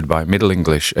flavoured by Middle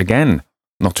English. Again,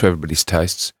 not to everybody's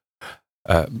tastes,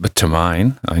 but to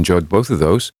mine. I enjoyed both of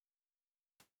those.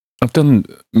 I've done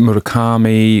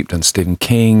Murakami, I've done Stephen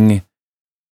King.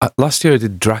 Last year I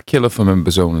did Dracula for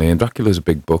members only, and Dracula's a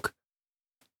big book.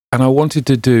 And I wanted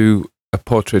to do A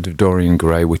Portrait of Dorian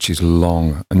Gray, which is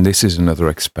long, and this is another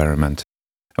experiment.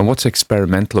 And what's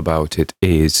experimental about it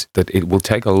is that it will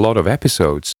take a lot of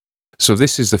episodes. So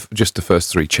this is just the first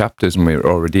 3 chapters, and we're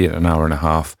already at an hour and a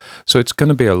half. So it's going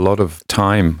to be a lot of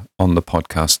time on the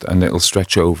podcast, and it'll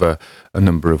stretch over a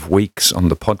number of weeks on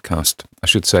the podcast. I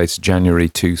should say it's January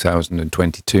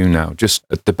 2022 now, just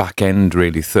at the back end,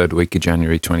 really, 3rd week of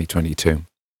January 2022.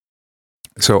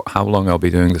 So how long I'll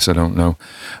be doing this, I don't know.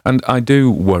 And I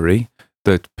do worry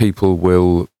that people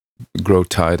will grow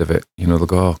tired of it. You know, they'll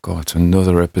go, "Oh, God, it's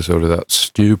another episode of that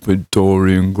stupid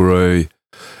Dorian Gray."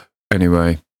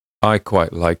 Anyway, I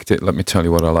quite liked it. Let me tell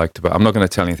you what I liked about it. I'm not going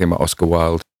to tell anything about Oscar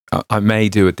Wilde. I may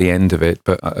do at the end of it,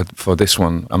 but for this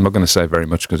one, I'm not going to say very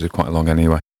much because it's quite long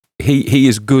anyway. He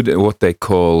is good at what they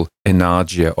call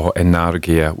enargia or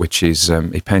enargia, which is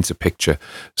he paints a picture.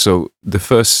 So the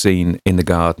first scene in the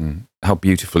garden, how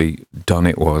beautifully done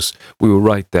it was. We were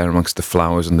right there amongst the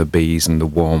flowers and the bees and the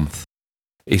warmth.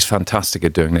 He's fantastic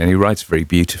at doing it, and he writes very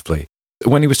beautifully.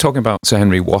 When he was talking about Sir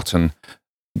Henry Wotton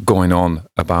going on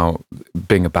about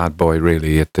being a bad boy,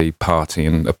 really, at the party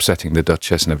and upsetting the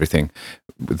Duchess and everything,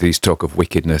 with these talk of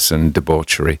wickedness and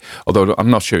debauchery, although I'm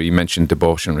not sure he mentioned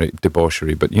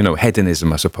debauchery, but, you know,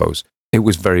 hedonism, I suppose. It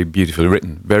was very beautifully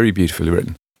written, very beautifully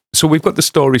written. So we've got the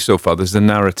story so far. There's the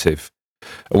narrative.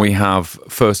 And we have,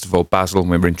 first of all, Basil,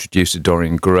 when we're introduced to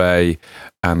Dorian Gray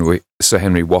and Sir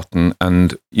Henry Wotton.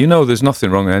 And, there's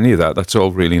nothing wrong with any of that. That's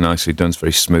all really nicely done. It's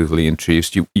very smoothly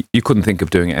introduced. You couldn't think of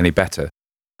doing it any better.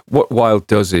 What Wilde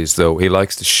does is, though, he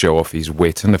likes to show off his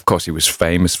wit. And, of course, he was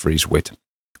famous for his wit.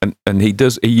 And he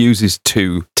uses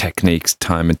two techniques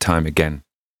time and time again.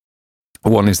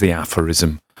 One is the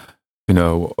aphorism.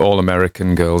 All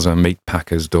American girls are meat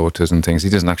packers' daughters and things. He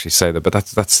doesn't actually say that, but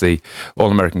that's the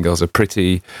all American girls are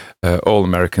pretty. All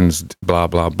Americans, blah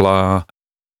blah blah.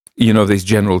 These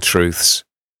general truths.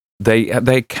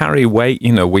 They carry weight.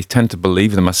 We tend to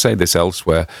believe them. I say this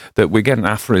elsewhere, that we get an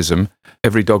aphorism.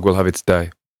 Every dog will have its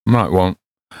day. Right, won't.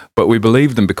 But we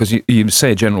believe them because you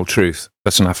say a general truth.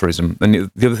 That's an aphorism.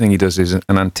 And the other thing he does is an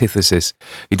antithesis.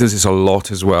 He does this a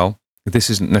lot as well.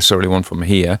 This isn't necessarily one from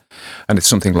here. And it's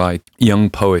something like young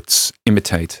poets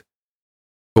imitate,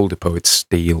 older poets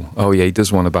steal. Oh, yeah, he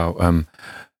does one about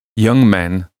young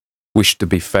men wish to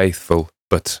be faithful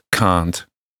but can't.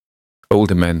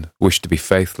 Older men wish to be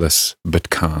faithless but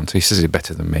can't. He says it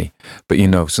better than me. But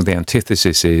so the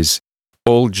antithesis is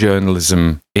all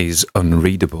journalism is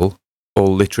unreadable.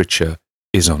 All literature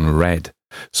is unread.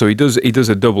 So he does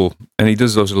a double, and he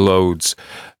does those loads.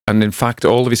 And in fact,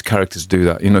 all of his characters do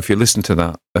that. If you listen to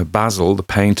that, Basil, the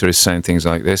painter, is saying things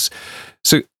like this.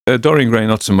 So Dorian Gray,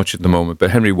 not so much at the moment,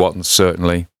 but Henry Wotton,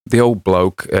 certainly. The old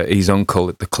bloke, his uncle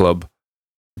at the club,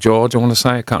 George, I want to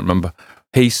say, I can't remember.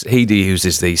 He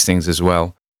uses these things as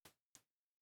well.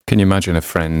 Can you imagine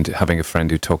having a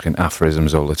friend who talked in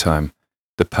aphorisms all the time?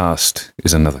 The past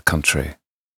is another country.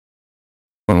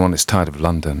 When one is tired of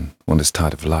London, one is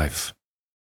tired of life.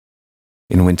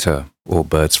 In winter, all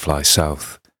birds fly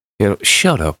south.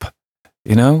 Shut up.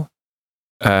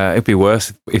 It'd be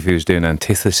worse if he was doing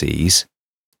antitheses.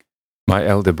 My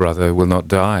elder brother will not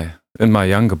die, and my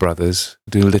younger brothers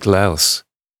do little else.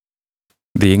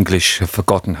 The English have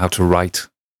forgotten how to write,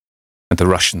 and the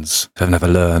Russians have never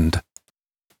learned.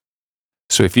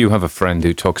 So if you have a friend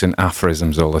who talks in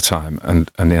aphorisms all the time and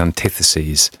the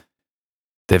antitheses,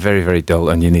 they're very, very dull,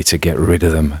 and you need to get rid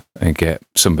of them and get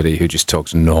somebody who just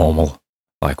talks normal,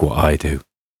 like what I do.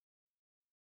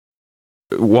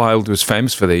 Wilde was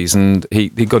famous for these, and he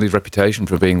got his reputation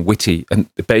for being witty, and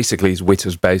basically his wit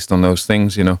was based on those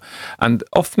things, And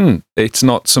often it's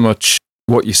not so much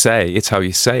what you say, it's how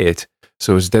you say it.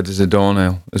 So as dead as a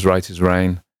doornail, as right as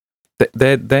rain.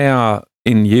 They are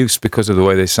in use because of the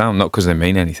way they sound, not because they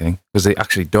mean anything, because they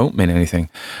actually don't mean anything.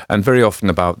 And very often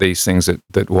about these things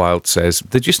that Wilde says,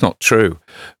 they're just not true.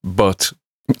 But,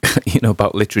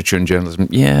 about literature and journalism,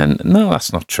 no,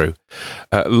 that's not true.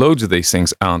 Loads of these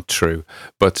things aren't true.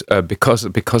 But because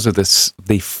of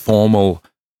the formal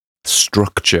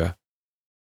structure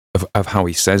of how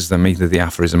he says them, either the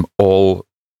aphorism, all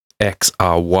X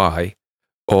are Y,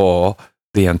 or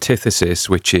the antithesis,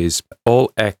 which is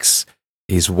all X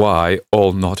is Y,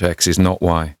 all not X is not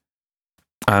Y.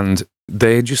 And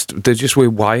they're just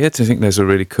rewired. I think those are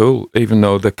really cool, even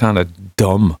though they're kind of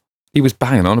dumb. He was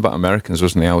banging on about Americans,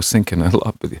 wasn't he? I was thinking a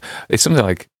lot. It's something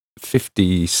like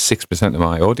 56% of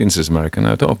my audience is American.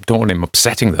 I don't want him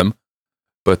upsetting them,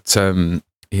 but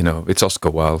it's Oscar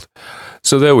Wilde.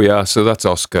 So there we are. So that's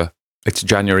Oscar. It's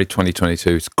January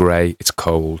 2022. It's grey. It's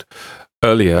cold.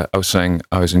 Earlier, I was saying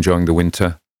I was enjoying the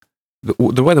winter.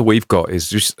 The weather we've got is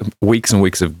just weeks and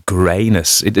weeks of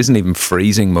greyness. It isn't even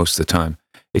freezing most of the time.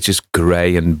 It's just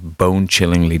grey and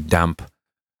bone-chillingly damp.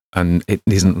 And it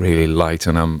isn't really light,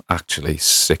 and I'm actually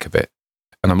sick of it.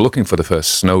 And I'm looking for the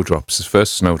first snowdrops. The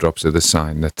first snowdrops are the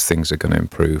sign that things are going to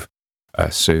improve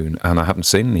soon. And I haven't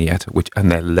seen any yet, and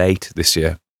they're late this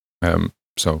year.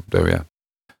 So there we are.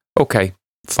 Okay,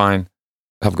 fine.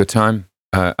 Have a good time.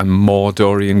 And more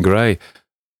Dorian Gray.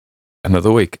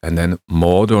 Another week, and then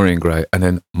more Dorian Gray, and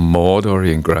then more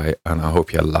Dorian Gray. And I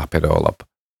hope you lap it all up.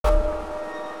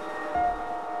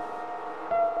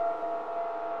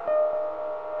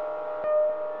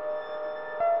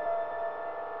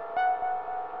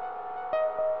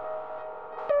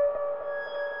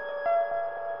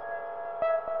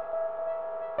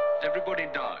 Everybody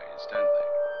dies, don't they?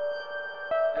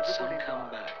 Everybody come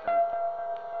back, don't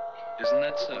they? Isn't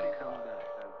that so? Come back,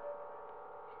 don't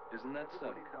they? Isn't that so?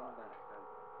 Come back, don't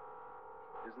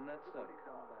they? Isn't that so?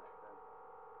 Come back, don't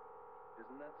they?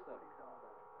 Isn't that so? Come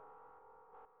back.